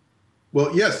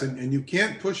 Well, yes, and you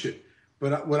can't push it.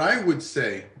 But what I would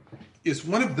say is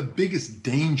one of the biggest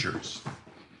dangers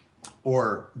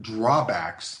or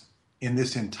drawbacks in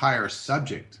this entire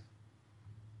subject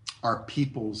are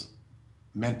people's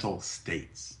mental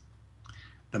states.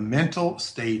 The mental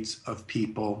states of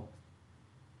people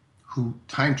who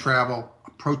time travel,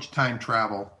 approach time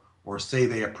travel, or say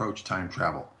they approach time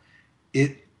travel.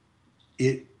 It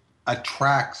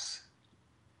attracts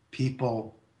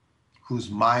people whose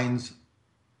minds,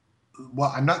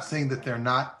 well, I'm not saying that they're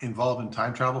not involved in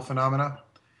time travel phenomena.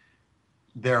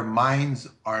 Their minds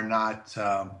are not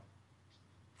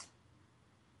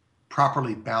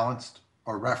properly balanced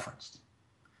or referenced.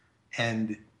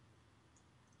 And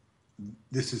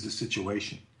this is a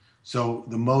situation. So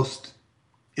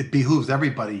it behooves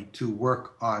everybody to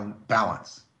work on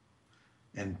balance,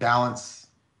 and balancing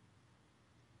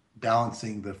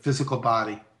the physical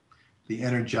body, the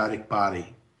energetic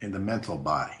body, and the mental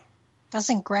body.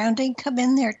 Doesn't grounding come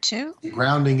in there too?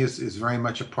 Grounding is very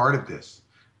much a part of this,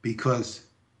 because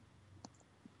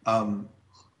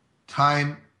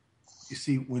time, you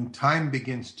see, when time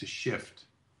begins to shift,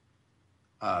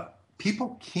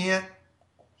 people can't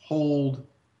hold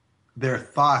their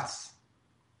thoughts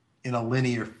in a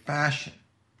linear fashion.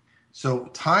 So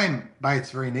time, by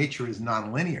its very nature, is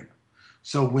nonlinear.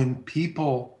 So when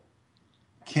people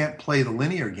can't play the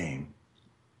linear game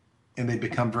and they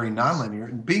become very nonlinear,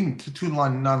 and being too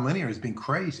nonlinear is being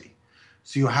crazy.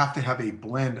 So you have to have a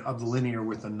blend of the linear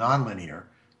with the nonlinear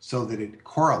so that it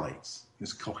correlates,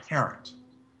 is coherent.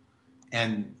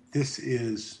 And this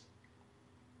is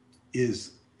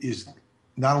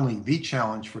not only the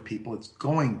challenge for people, it's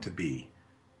going to be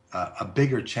a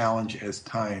bigger challenge as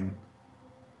time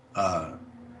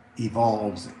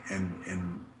evolves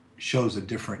and shows a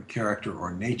different character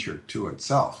or nature to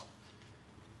itself.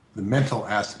 The mental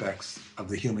aspects of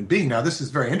the human being. Now, this is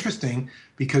very interesting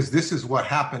because this is what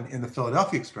happened in the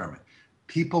Philadelphia experiment.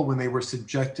 People, when they were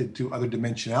subjected to other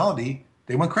dimensionality,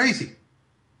 they went crazy,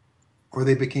 or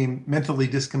they became mentally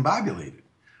discombobulated.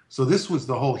 So this was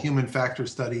the whole human factor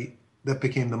study that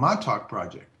became the Montauk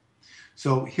Project.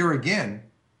 So here again,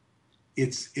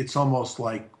 it's almost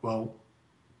like, well,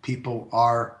 people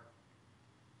are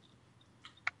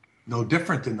no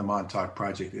different than the Montauk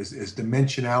Project. As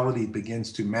dimensionality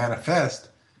begins to manifest,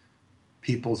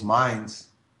 people's minds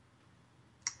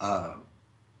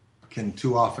can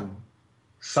too often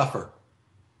suffer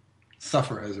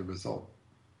as a result.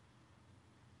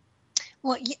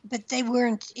 Well, but they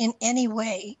weren't in any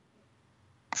way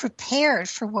prepared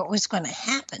for what was going to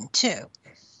happen, too.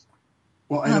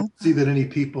 Well, I don't see that any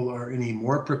people are any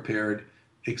more prepared,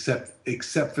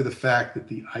 except for the fact that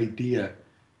the idea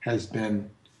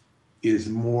is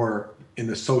more in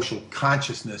the social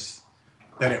consciousness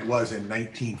than it was in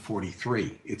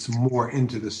 1943. It's more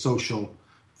into the social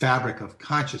fabric of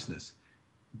consciousness.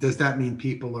 Does that mean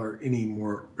people are any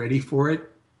more ready for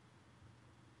it?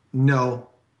 No.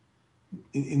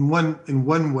 In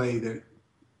one way,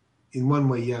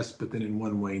 yes, but then in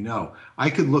one way, no. I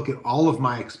could look at all of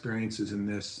my experiences in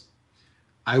this.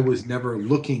 I was never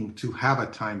looking to have a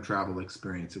time travel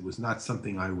experience. It was not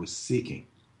something I was seeking.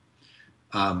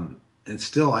 And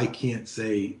still, I can't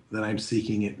say that I'm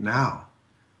seeking it now.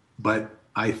 But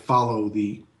I follow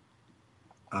the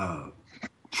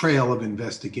trail of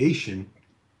investigation.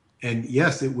 And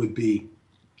yes, it would be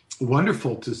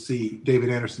wonderful to see David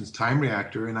Anderson's time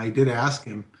reactor. And I did ask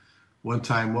him one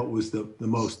time what was the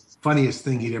most funniest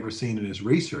thing he'd ever seen in his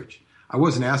research. I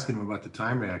wasn't asking him about the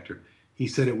time reactor. He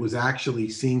said it was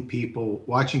actually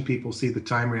watching people see the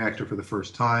time reactor for the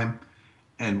first time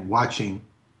and watching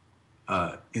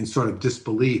in sort of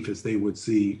disbelief as they would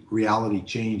see reality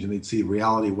change, and they'd see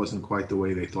reality wasn't quite the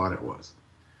way they thought it was.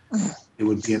 It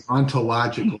would be an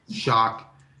ontological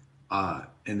shock,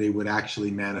 and they would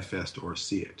actually manifest or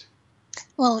see it.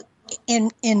 Well,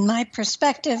 in my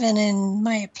perspective and in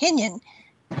my opinion,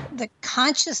 the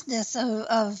consciousness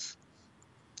of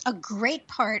a great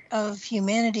part of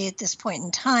humanity at this point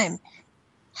in time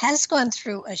has gone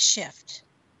through a shift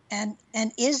and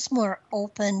is more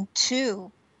open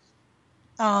to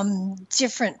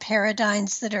different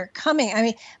paradigms that are coming. I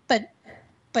mean, but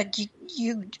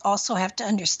you also have to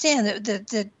understand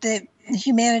that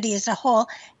humanity as a whole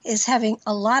is having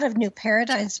a lot of new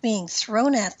paradigms being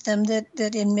thrown at them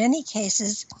that in many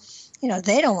cases,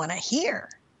 they don't want to hear.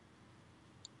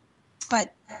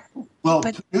 But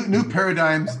new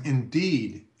paradigms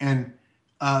indeed. And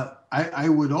I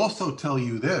would also tell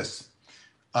you this,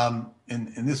 and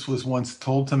this was once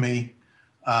told to me,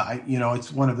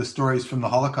 it's one of the stories from the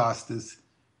Holocaust is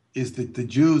that the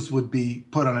Jews would be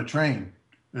put on a train,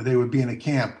 or they would be in a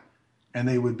camp, and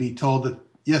they would be told that,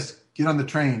 yes, get on the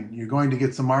train, you're going to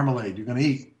get some marmalade, you're going to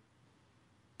eat.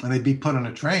 And they'd be put on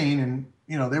a train, and,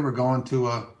 they were going to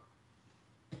a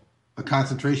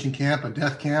concentration camp, a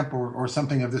death camp, or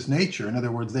something of this nature. In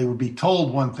other words, they would be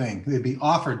told one thing, they'd be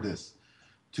offered this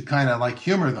to kind of like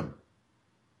humor them.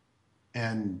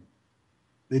 And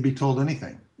they'd be told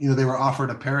anything. They were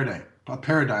offered a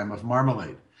paradigm of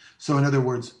marmalade. So in other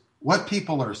words, what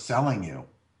people are selling you,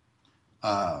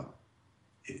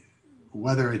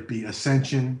 whether it be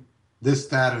ascension, this,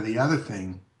 that, or the other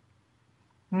thing,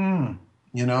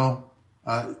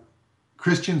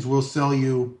 Christians will sell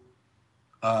you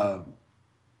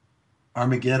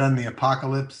Armageddon, the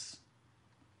apocalypse.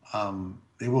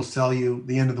 They will sell you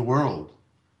the end of the world.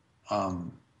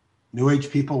 New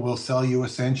Age people will sell you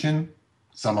ascension.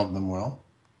 Some of them will.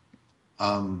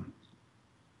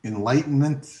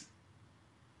 Enlightenment.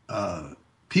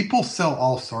 People sell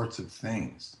all sorts of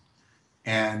things.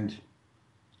 And,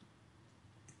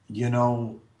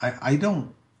 I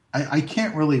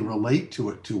can't really relate to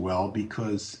it too well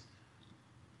because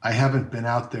I haven't been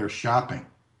out there shopping.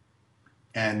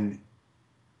 And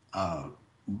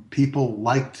people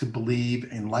like to believe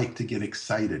and like to get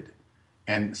excited.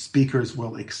 And speakers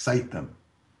will excite them.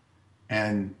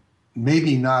 And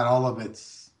maybe not all of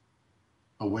it's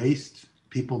a waste.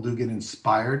 People do get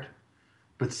inspired.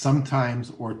 But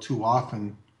sometimes or too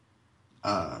often,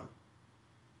 I'm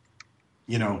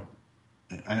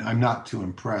not too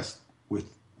impressed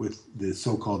with the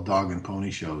so-called dog and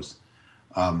pony shows.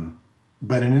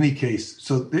 But in any case,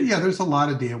 there's a lot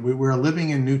of deal. We're living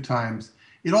in new times.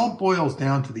 It all boils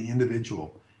down to the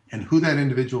individual and who that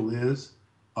individual is,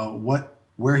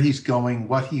 where he's going,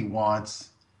 what he wants,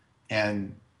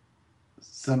 and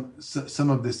some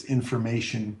of this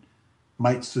information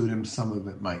might suit him, some of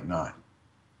it might not.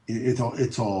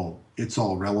 It's all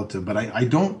relative. But I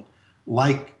don't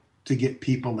like to get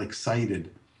people excited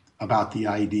about the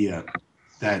idea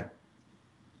that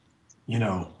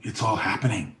it's all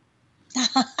happening.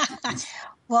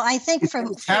 Well, I think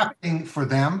it's happening for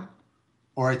them,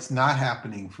 or it's not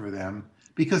happening for them,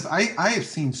 because I have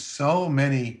seen so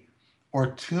many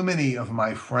or too many of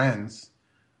my friends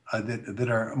that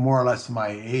are more or less my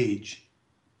age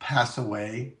pass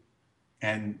away,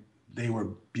 and they were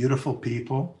beautiful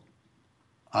people,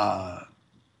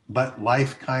 but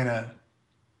life kind of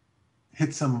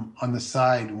hits them on the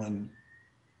side when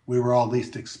we were all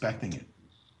least expecting it.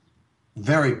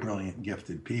 Very brilliant,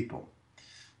 gifted people.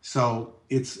 So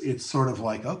it's sort of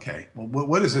like, okay, well,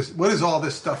 what is this? What does all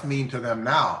this stuff mean to them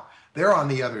now? They're on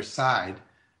the other side,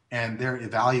 and they're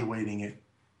evaluating it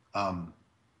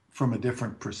from a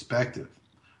different perspective.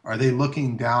 Are they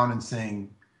looking down and saying,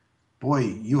 boy,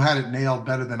 you had it nailed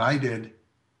better than I did,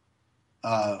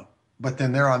 but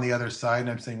then they're on the other side, and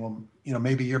I'm saying, well,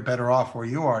 maybe you're better off where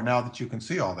you are now that you can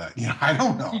see all that. I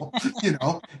don't know.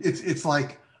 It's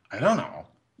like, I don't know.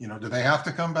 Do they have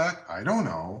to come back? I don't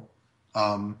know.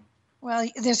 Well,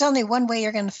 there's only one way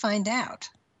you're going to find out.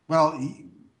 Well,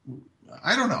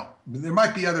 I don't know. There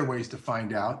might be other ways to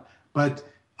find out, but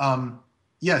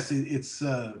yes, it's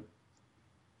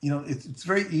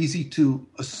very easy to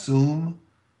assume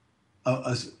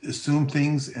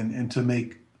things and to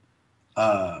make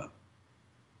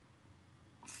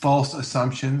false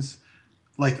assumptions.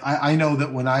 Like I know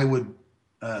that when I would,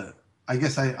 I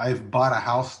guess I've bought a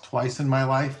house twice in my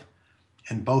life,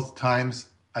 and both times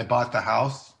I bought the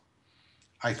house,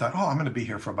 I thought, oh, I'm going to be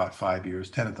here for about 5 years,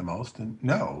 10 at the most. And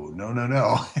no.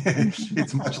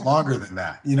 It's much longer than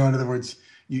that. In other words,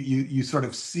 you sort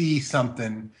of see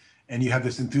something and you have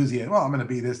this enthusiasm. Well, I'm going to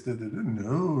be this.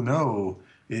 No.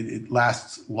 It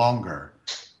lasts longer.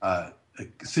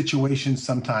 Situations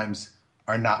sometimes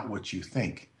are not what you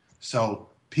think. So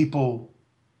people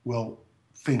will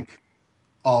think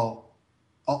all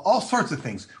sorts of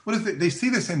things. What is it? They see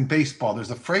this in baseball. There's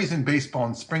a phrase in baseball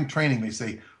in spring training. They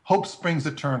say, hope springs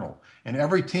eternal. And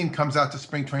every team comes out to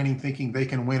spring training thinking they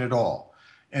can win it all.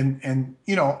 And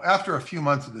after a few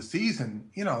months of the season,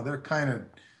 they're kind of,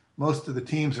 most of the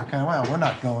teams are kind of, well, we're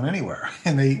not going anywhere.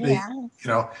 And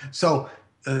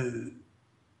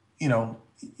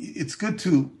it's good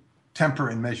to temper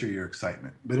and measure your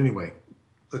excitement. But anyway,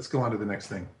 let's go on to the next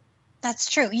thing. That's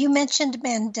true. You mentioned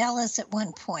Mandela's at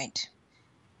one point.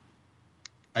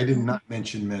 I did not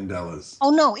mention Mandela's.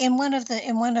 Oh no, in one of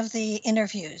the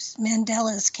interviews,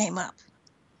 Mandela's came up.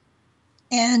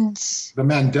 And the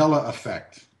Mandela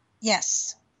effect.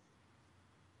 Yes.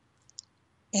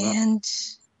 And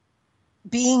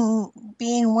being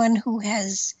one who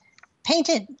has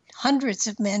painted hundreds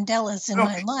of Mandelas in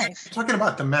my life. You're talking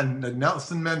about the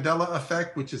Nelson Mandela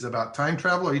effect, which is about time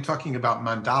travel, or are you talking about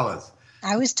mandalas?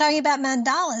 I was talking about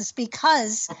mandalas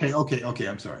because... Okay,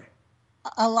 I'm sorry.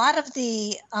 A lot of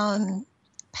the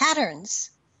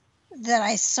patterns that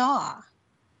I saw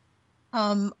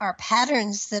are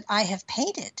patterns that I have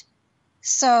painted.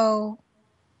 So,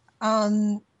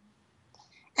 and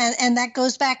that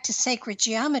goes back to sacred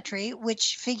geometry,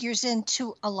 which figures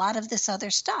into a lot of this other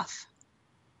stuff.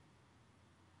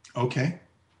 Okay.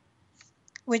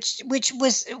 Which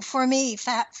was for me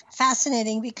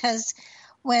fascinating because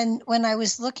when I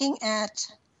was looking at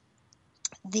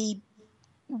the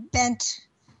bent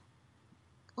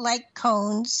light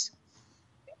cones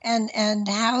and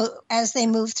how as they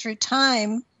move through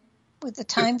time with the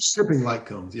time tipping light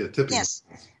cones, tipping. Yes.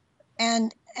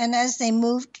 And as they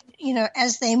moved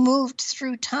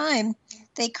through time,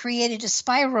 they created a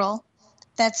spiral.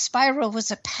 That spiral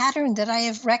was a pattern that I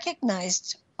have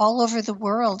recognized all over the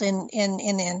world in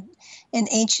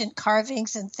ancient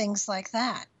carvings and things like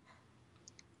that.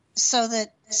 So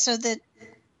that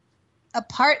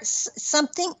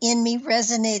something in me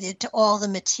resonated to all the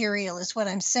material is what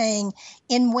I'm saying,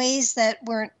 in ways that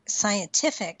weren't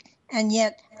scientific, and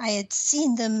yet I had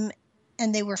seen them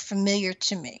and they were familiar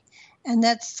to me. And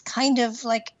that's kind of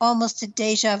like almost a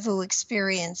deja vu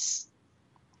experience.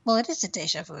 Well, it is a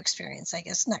deja vu experience, I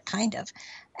guess, not kind of.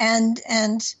 And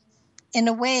in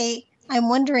a way, I'm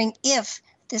wondering if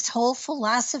this whole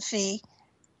philosophy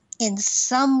in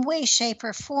some way, shape,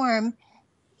 or form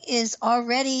is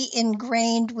already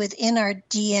ingrained within our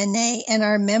DNA and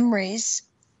our memories,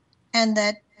 and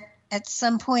that at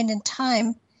some point in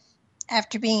time,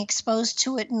 after being exposed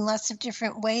to it in lots of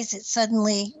different ways, it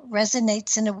suddenly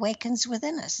resonates and awakens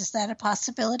within us. Is that a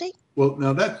possibility? Well,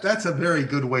 now that's a very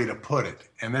good way to put it,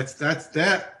 and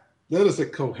that is a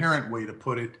coherent way to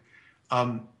put it,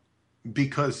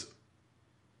 because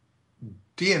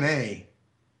DNA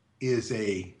is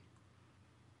a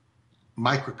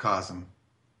microcosm.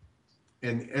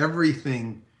 And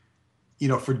everything,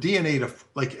 for DNA to,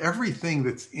 like everything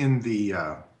that's in the,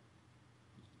 of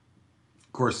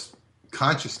course,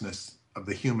 consciousness of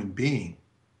the human being,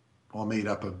 all made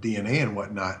up of DNA and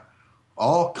whatnot,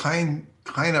 all kind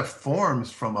of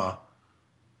forms from a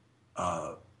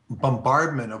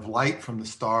bombardment of light from the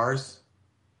stars,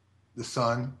 the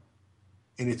sun,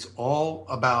 and it's all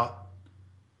about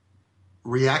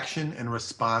reaction and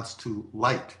response to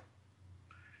light.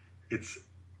 It's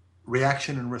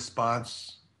reaction and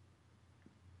response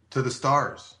to the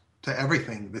stars, to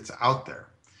everything that's out there.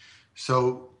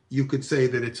 So you could say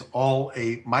that it's all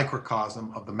a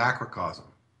microcosm of the macrocosm,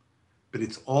 but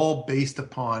it's all based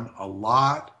upon a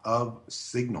lot of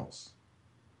signals.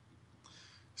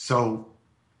 So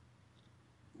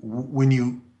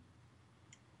when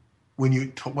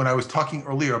I was talking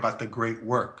earlier about the great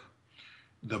work,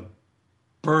 the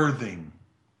birthing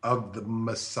of the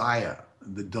Messiah,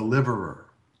 the deliverer,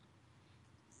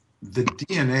 the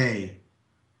DNA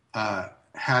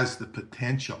has the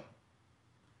potential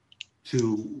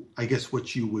to, I guess,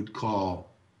 what you would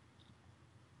call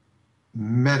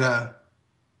metamorph,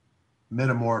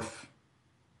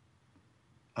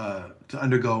 to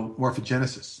undergo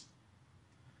morphogenesis,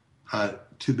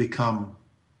 to become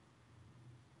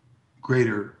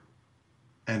greater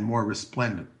and more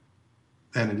resplendent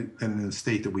than in the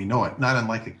state that we know it, not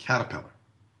unlike a caterpillar.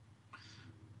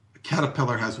 A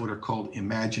caterpillar has what are called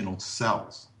imaginal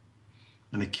cells.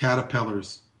 And the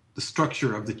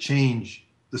structure of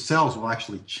the cells will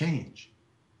actually change.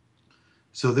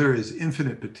 So there is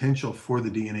infinite potential for the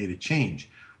DNA to change.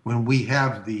 When we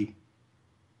have the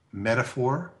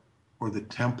metaphor or the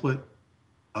template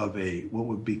of what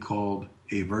would be called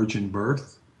a virgin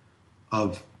birth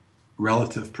of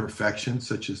relative perfection,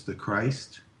 such as the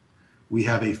Christ, we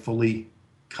have a fully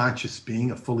conscious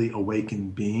being, a fully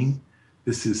awakened being.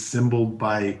 This is symbolized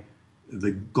by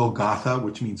the Golgotha,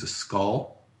 which means a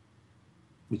skull,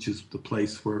 which is the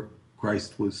place where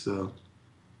Christ was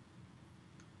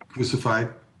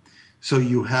crucified. So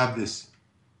you have this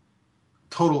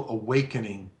total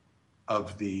awakening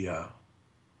of the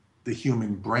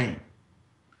human brain.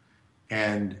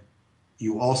 And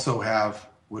you also have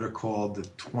what are called the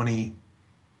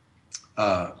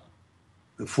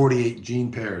 48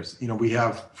 gene pairs. We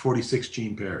have 46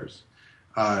 gene pairs.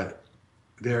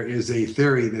 There is a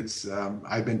theory that's,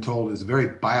 I've been told, is very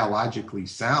biologically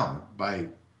sound by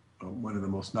one of the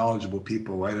most knowledgeable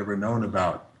people I'd ever known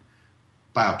about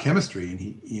biochemistry.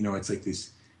 And it's like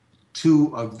these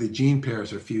two of the gene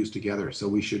pairs are fused together. So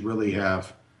we should really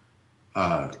have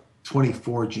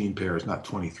 24 gene pairs, not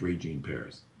 23 gene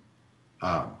pairs.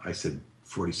 I said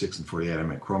 46 and 48, I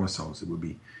meant chromosomes. It would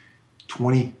be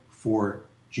 24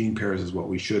 gene pairs is what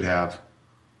we should have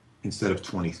instead of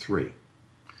 23.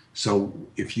 So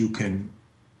if you can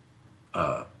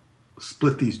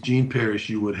split these gene pairs,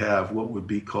 you would have what would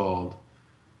be called,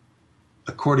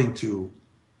 according to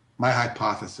my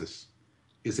hypothesis,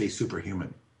 is a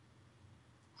superhuman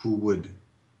who would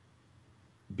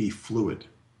be fluid.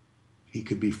 He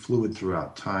could be fluid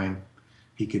throughout time.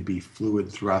 He could be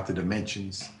fluid throughout the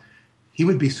dimensions. He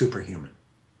would be superhuman.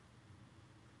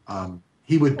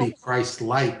 He would be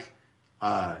Christ-like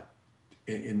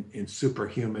in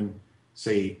superhuman,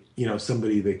 say,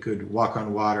 somebody that could walk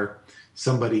on water,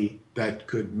 somebody that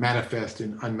could manifest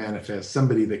and unmanifest,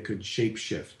 somebody that could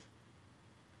shapeshift.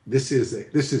 This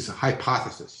is a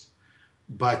hypothesis,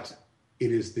 but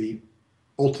it is the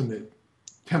ultimate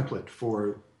template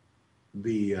for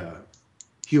the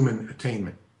human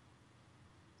attainment.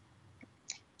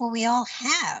 Well, we all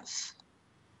have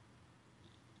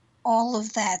all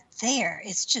of that there.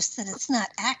 It's just that it's not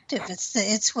active.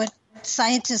 It's what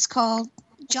scientists call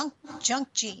junk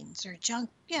genes or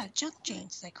junk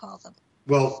genes, they call them.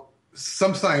 Well,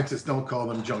 some scientists don't call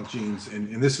them junk genes,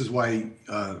 and this is why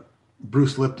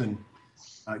Bruce Lipton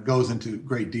goes into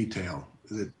great detail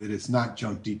that it's not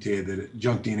junk DNA,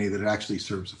 that it actually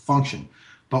serves a function.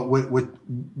 But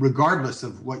regardless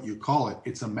of what you call it,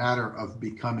 it's a matter of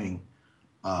becoming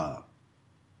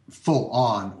full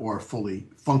on or fully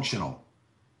functional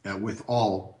with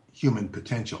all human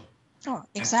potential. Oh,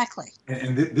 exactly.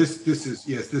 And this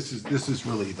is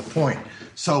really the point.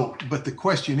 So, but the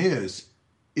question is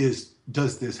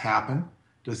does this happen?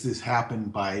 Does this happen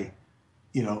by,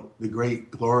 the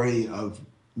great glory of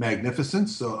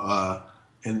magnificence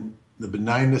and the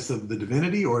benignness of the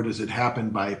divinity, or does it happen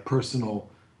by personal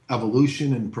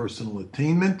evolution and personal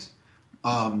attainment?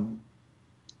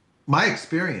 My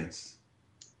experience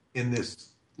in this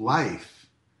life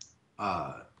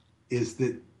is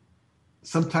that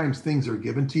sometimes things are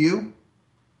given to you,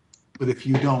 but if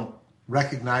you don't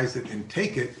recognize it and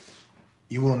take it,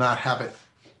 you will not have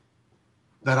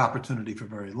that opportunity for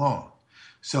very long.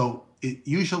 So it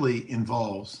usually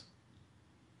involves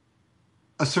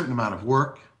a certain amount of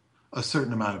work, a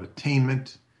certain amount of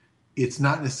attainment. It's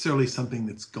not necessarily something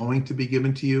that's going to be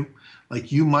given to you.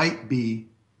 Like, you might be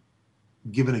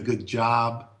given a good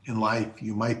job in life.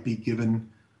 You might be given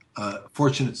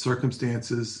fortunate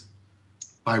circumstances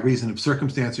by reason of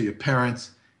circumstance or your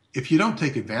parents. If you don't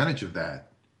take advantage of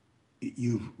that,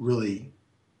 you've really,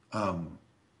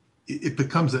 it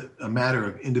becomes a matter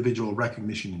of individual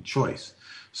recognition and choice.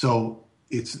 So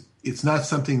it's not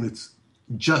something that's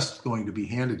just going to be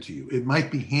handed to you. It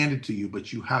might be handed to you,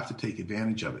 but you have to take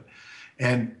advantage of it.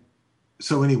 And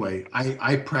so anyway,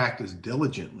 I practice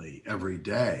diligently every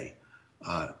day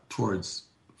towards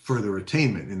further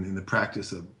attainment in the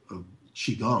practice of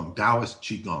Qigong, Taoist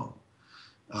Qigong,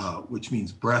 which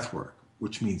means breath work,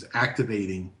 which means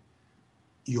activating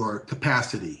your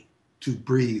capacity to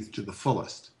breathe to the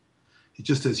fullest.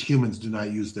 Just as humans do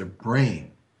not use their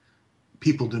brain,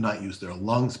 people do not use their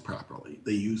lungs properly.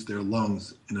 They use their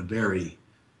lungs in a very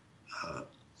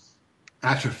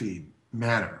atrophied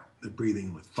manner. They're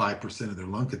breathing with 5% of their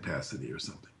lung capacity or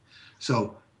something.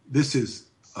 So this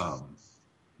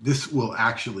will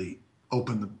actually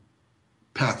open the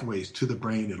pathways to the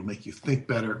brain. It'll make you think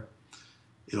better.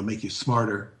 It'll make you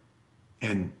smarter.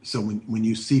 And so when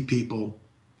you see people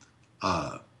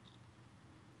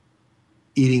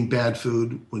eating bad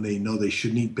food when they know they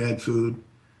shouldn't eat bad food,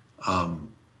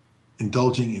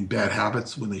 indulging in bad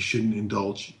habits when they shouldn't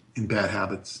indulge in bad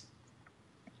habits,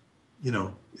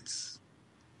 it's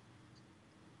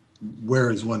where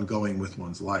is one going with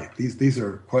one's life? These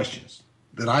are questions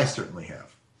that I certainly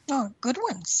have. Oh, good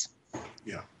ones.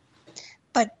 Yeah.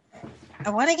 But I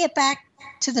want to get back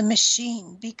to the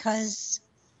machine because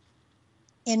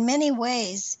in many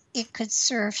ways it could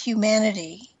serve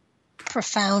humanity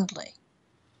profoundly.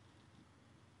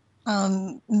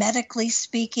 Medically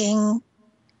speaking,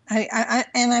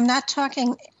 and I'm not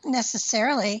talking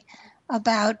necessarily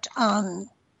about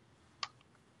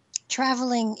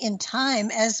traveling in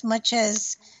time as much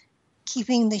as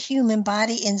keeping the human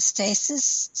body in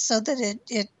stasis so that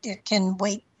it can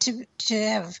wait to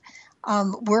have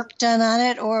work done on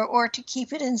it, or to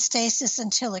keep it in stasis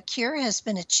until a cure has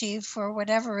been achieved for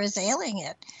whatever is ailing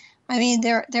it. I mean,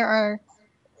 there are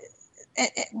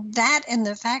that, and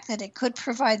the fact that it could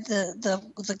provide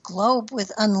the globe with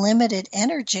unlimited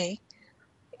energy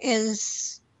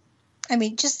is, I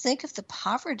mean, just think of the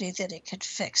poverty that it could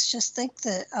fix. Just think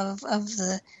of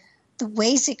the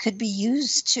ways it could be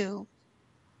used to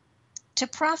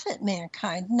profit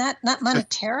mankind, not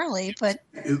monetarily, but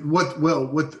what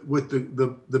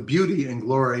the beauty and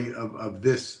glory of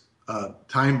this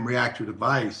time reactor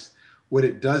device, what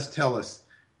it does tell us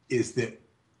is that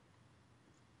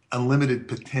unlimited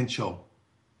potential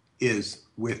is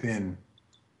within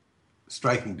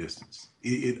striking distance.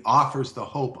 It offers the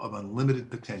hope of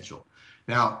unlimited potential.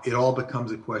 Now, it all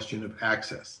becomes a question of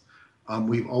access.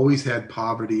 We've always had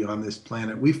poverty on this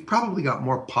planet. We've probably got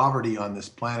more poverty on this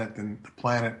planet than the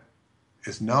planet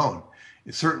is known,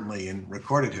 certainly in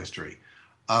recorded history.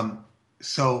 And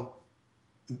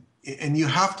you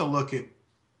have to look at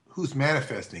who's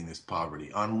manifesting this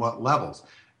poverty, on what levels.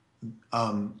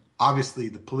 Obviously,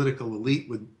 the political elite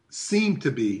would seem to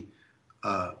be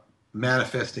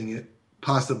manifesting it,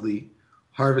 possibly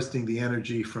harvesting the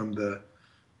energy from the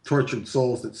tortured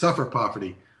souls that suffer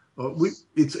poverty.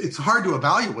 It's hard to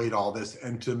evaluate all this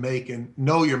and to make and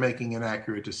know you're making an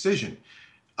accurate decision.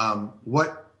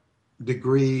 What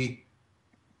degree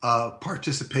of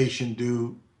participation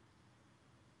do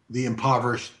the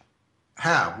impoverished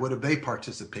have? What have they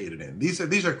participated in?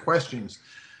 These are questions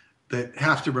that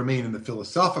have to remain in the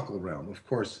philosophical realm, of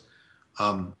course.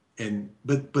 But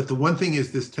the one thing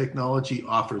is, this technology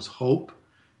offers hope.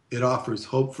 It offers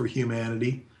hope for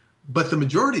humanity. But the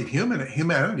majority of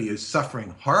humanity is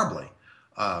suffering horribly,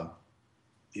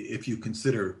 if you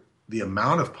consider the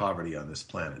amount of poverty on this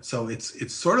planet. So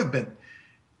it's sort of been,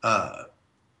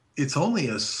 it's only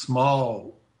a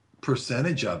small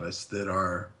percentage of us that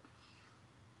are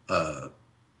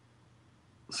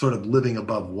sort of living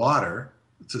above water.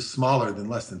 It's a smaller than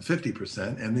less than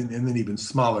 50%, and then even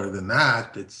smaller than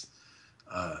that, that's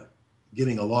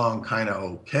getting along kind of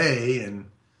okay, and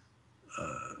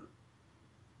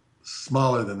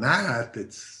smaller than that,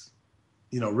 that's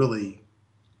really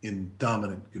in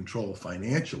dominant control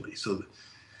financially. So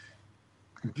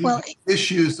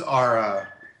issues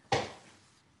are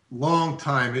long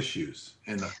time issues,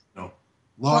 and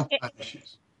long time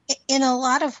issues. In a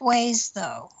lot of ways,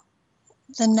 though,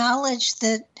 the knowledge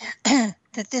that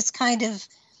that this kind of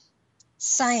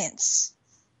science,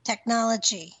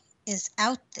 technology is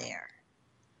out there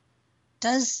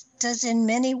does in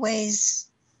many ways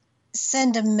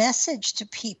send a message to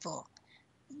people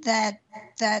that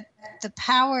the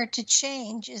power to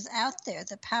change is out there,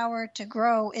 the power to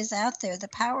grow is out there, the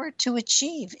power to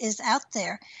achieve is out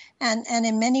there, and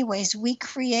in many ways we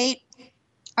create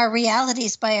our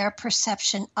realities by our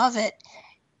perception of it.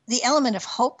 The element of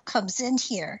hope comes in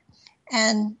here,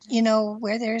 and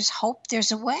where there's hope,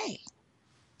 there's a way.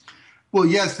 Well,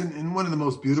 yes, and one of the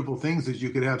most beautiful things is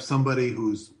you could have somebody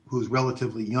who's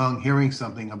relatively young hearing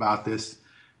something about this,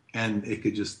 and it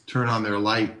could just turn on their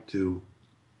light to,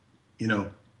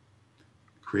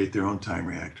 create their own time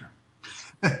reactor.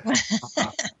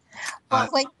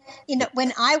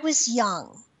 When I was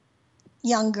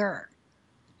younger,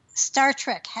 Star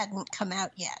Trek hadn't come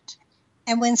out yet.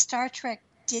 And when Star Trek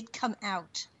did come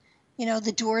out,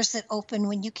 the doors that opened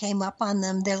when you came up on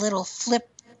them, their little flip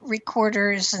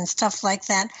recorders and stuff like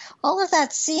that, all of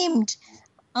that seemed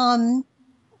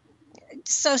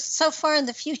so far in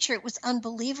the future, it was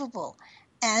unbelievable.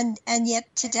 And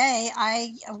yet today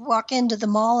I walk into the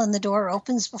mall and the door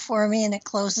opens before me and it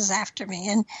closes after me.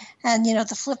 And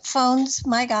the flip phones,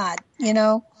 my God,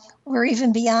 we're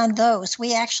even beyond those.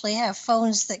 We actually have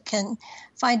phones that can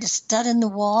find a stud in the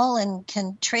wall and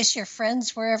can trace your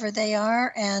friends wherever they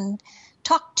are and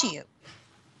talk to you.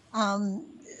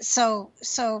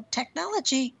 So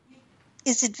technology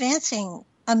is advancing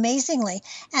amazingly.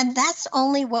 And that's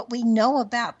only what we know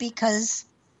about because,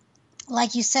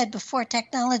 like you said before,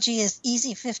 technology is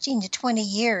easy 15 to 20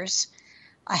 years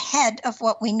ahead of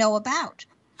what we know about.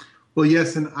 Well,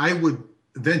 yes, and I would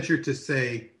venture to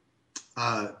say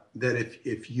that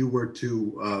if you were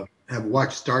to have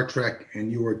watched Star Trek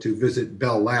and you were to visit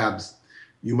Bell Labs,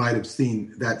 you might have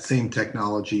seen that same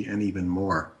technology and even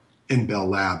more in Bell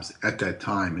Labs at that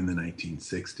time in the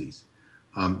 1960s.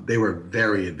 They were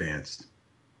very advanced.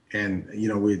 And,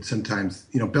 we'd sometimes,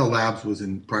 Bell Labs was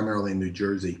primarily in New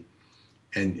Jersey,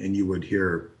 and you would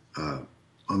hear on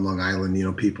Long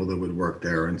Island, people that would work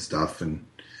there and stuff, and,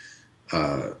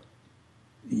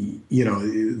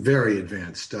 very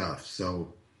advanced stuff.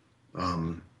 So,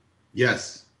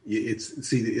 yes,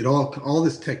 all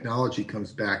this technology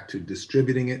comes back to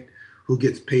distributing it, who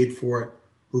gets paid for it,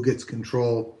 who gets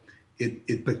control.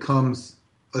 It becomes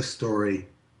a story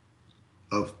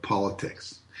of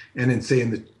politics. And in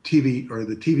the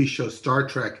TV show Star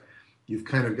Trek, you've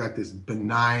kind of got this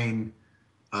benign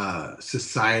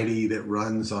society that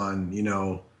runs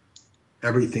on,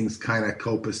 everything's kind of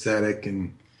copacetic,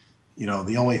 and,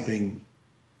 the only thing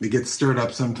that gets stirred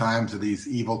up sometimes are these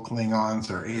evil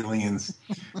Klingons or aliens.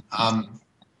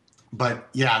 But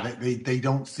yeah, they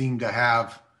don't seem to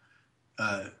have,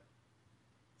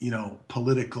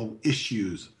 political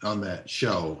issues on that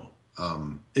show.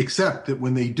 Except that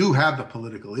when they do have the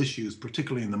political issues,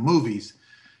 particularly in the movies,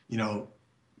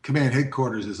 command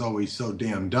headquarters is always so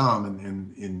damn dumb,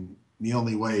 and the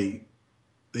only way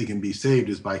they can be saved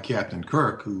is by Captain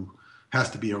Kirk, who has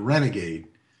to be a renegade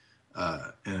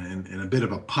and a bit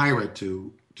of a pirate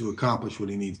to accomplish what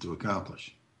he needs to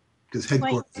accomplish, because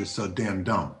headquarters is so damn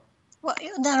dumb. Well,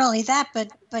 not only that,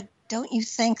 but don't you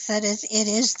think that it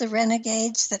is the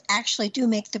renegades that actually do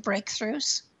make the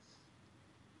breakthroughs?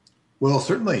 Well,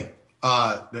 certainly.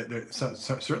 There's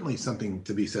certainly something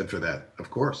to be said for that,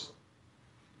 of course.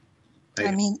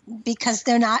 Because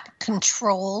they're not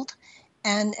controlled.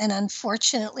 And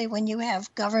unfortunately, when you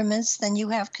have governments, then you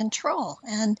have control.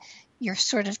 And you're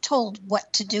sort of told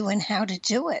what to do and how to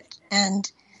do it.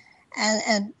 And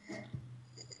I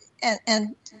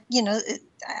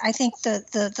think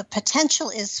the potential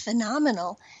is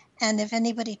phenomenal. And if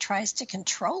anybody tries to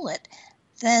control it,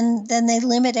 then they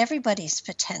limit everybody's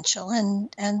potential.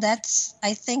 And that's,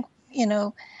 I think,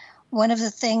 one of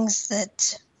the things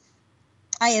that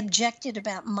I objected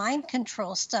about mind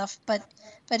control stuff. But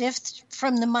if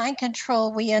from the mind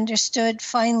control we understood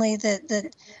finally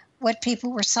that what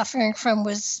people were suffering from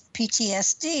was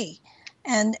PTSD,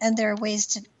 and there are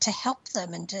ways to help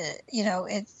them, and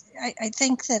I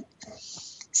think that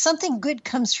something good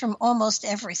comes from almost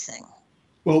everything.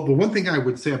 Well, the one thing I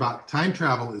would say about time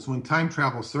travel is when time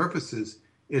travel surfaces,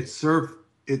 it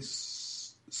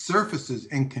surfaces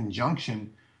in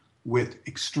conjunction with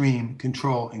extreme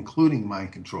control, including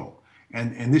mind control.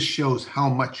 And this shows how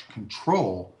much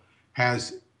control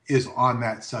is on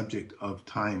that subject of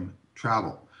time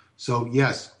travel. So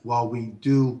yes, while we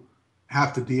do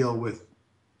have to deal with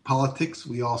politics,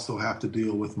 we also have to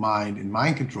deal with mind and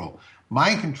mind control.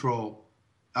 Mind control,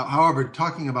 however,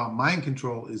 talking about mind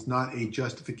control is not a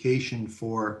justification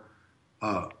for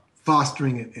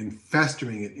fostering it and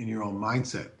festering it in your own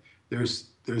mindset. There's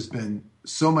been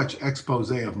so much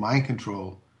expose of mind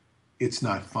control, it's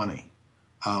not funny.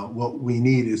 What we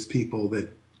need is people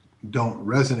that don't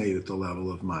resonate at the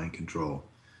level of mind control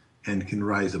and can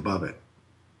rise above it.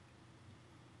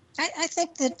 I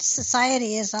think that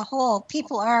society as a whole,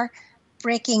 people are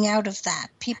breaking out of that.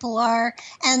 People are,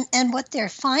 and what they're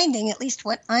finding, at least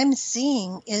what I'm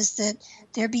seeing, is that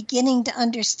they're beginning to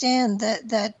understand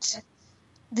that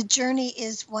the journey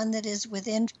is one that is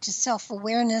within to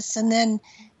self-awareness, and then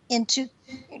into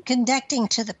connecting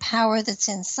to the power that's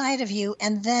inside of you,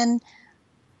 and then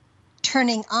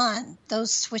turning on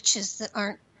those switches that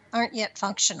aren't yet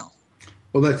functional.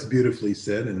 Well, that's beautifully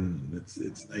said, and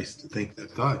it's nice to think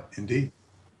that thought, indeed.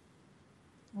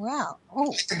 Wow.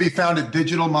 Oh. It can be found at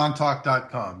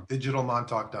digitalmontauk.com,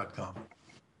 digitalmontauk.com.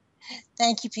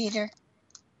 Thank you, Peter.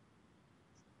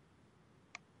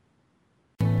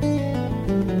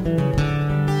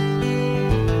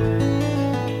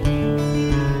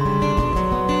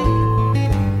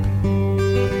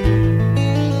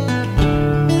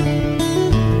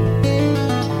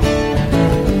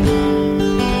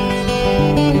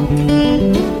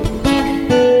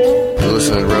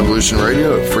 Revolution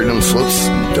Radio at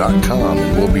freedomslips.com.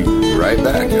 And we'll be right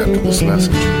back after this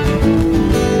message.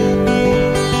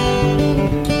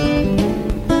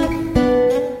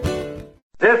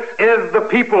 This is the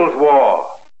people's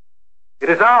war. It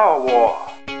is our war.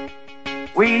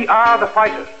 We are the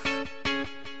fighters.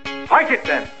 Fight it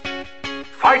then.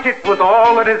 Fight it with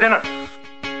all that is in us.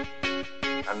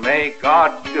 And may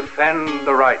God defend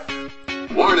the right.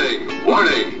 Warning!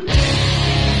 Warning!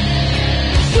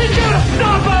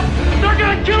 stop us! They're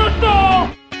gonna kill us all!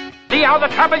 See how the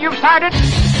trouble you've started?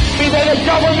 Be they the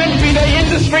government, be they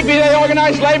industry, be they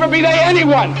organized labor, be they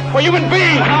anyone, or human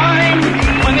beings. Time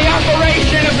when the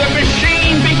operation of the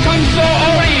machine becomes so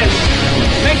odious,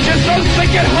 makes you so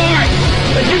sick at heart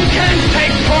that you can't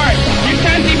take part. You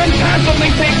can't even passively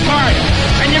take part.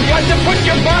 And you've got to put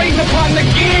your bodies upon the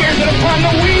gears and upon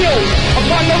the wheels,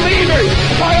 upon the levers,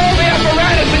 upon all the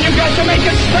apparatus, and you've got to make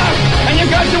it stop. And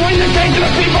you've got to indicate to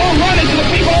the people who run it, to the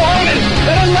people who own it,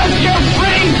 that unless you're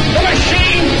free, the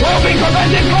machine will be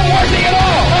prevented from working at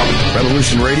all.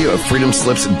 Revolution Radio at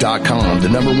freedomslips.com,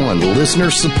 the #1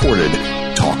 listener-supported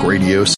talk radio.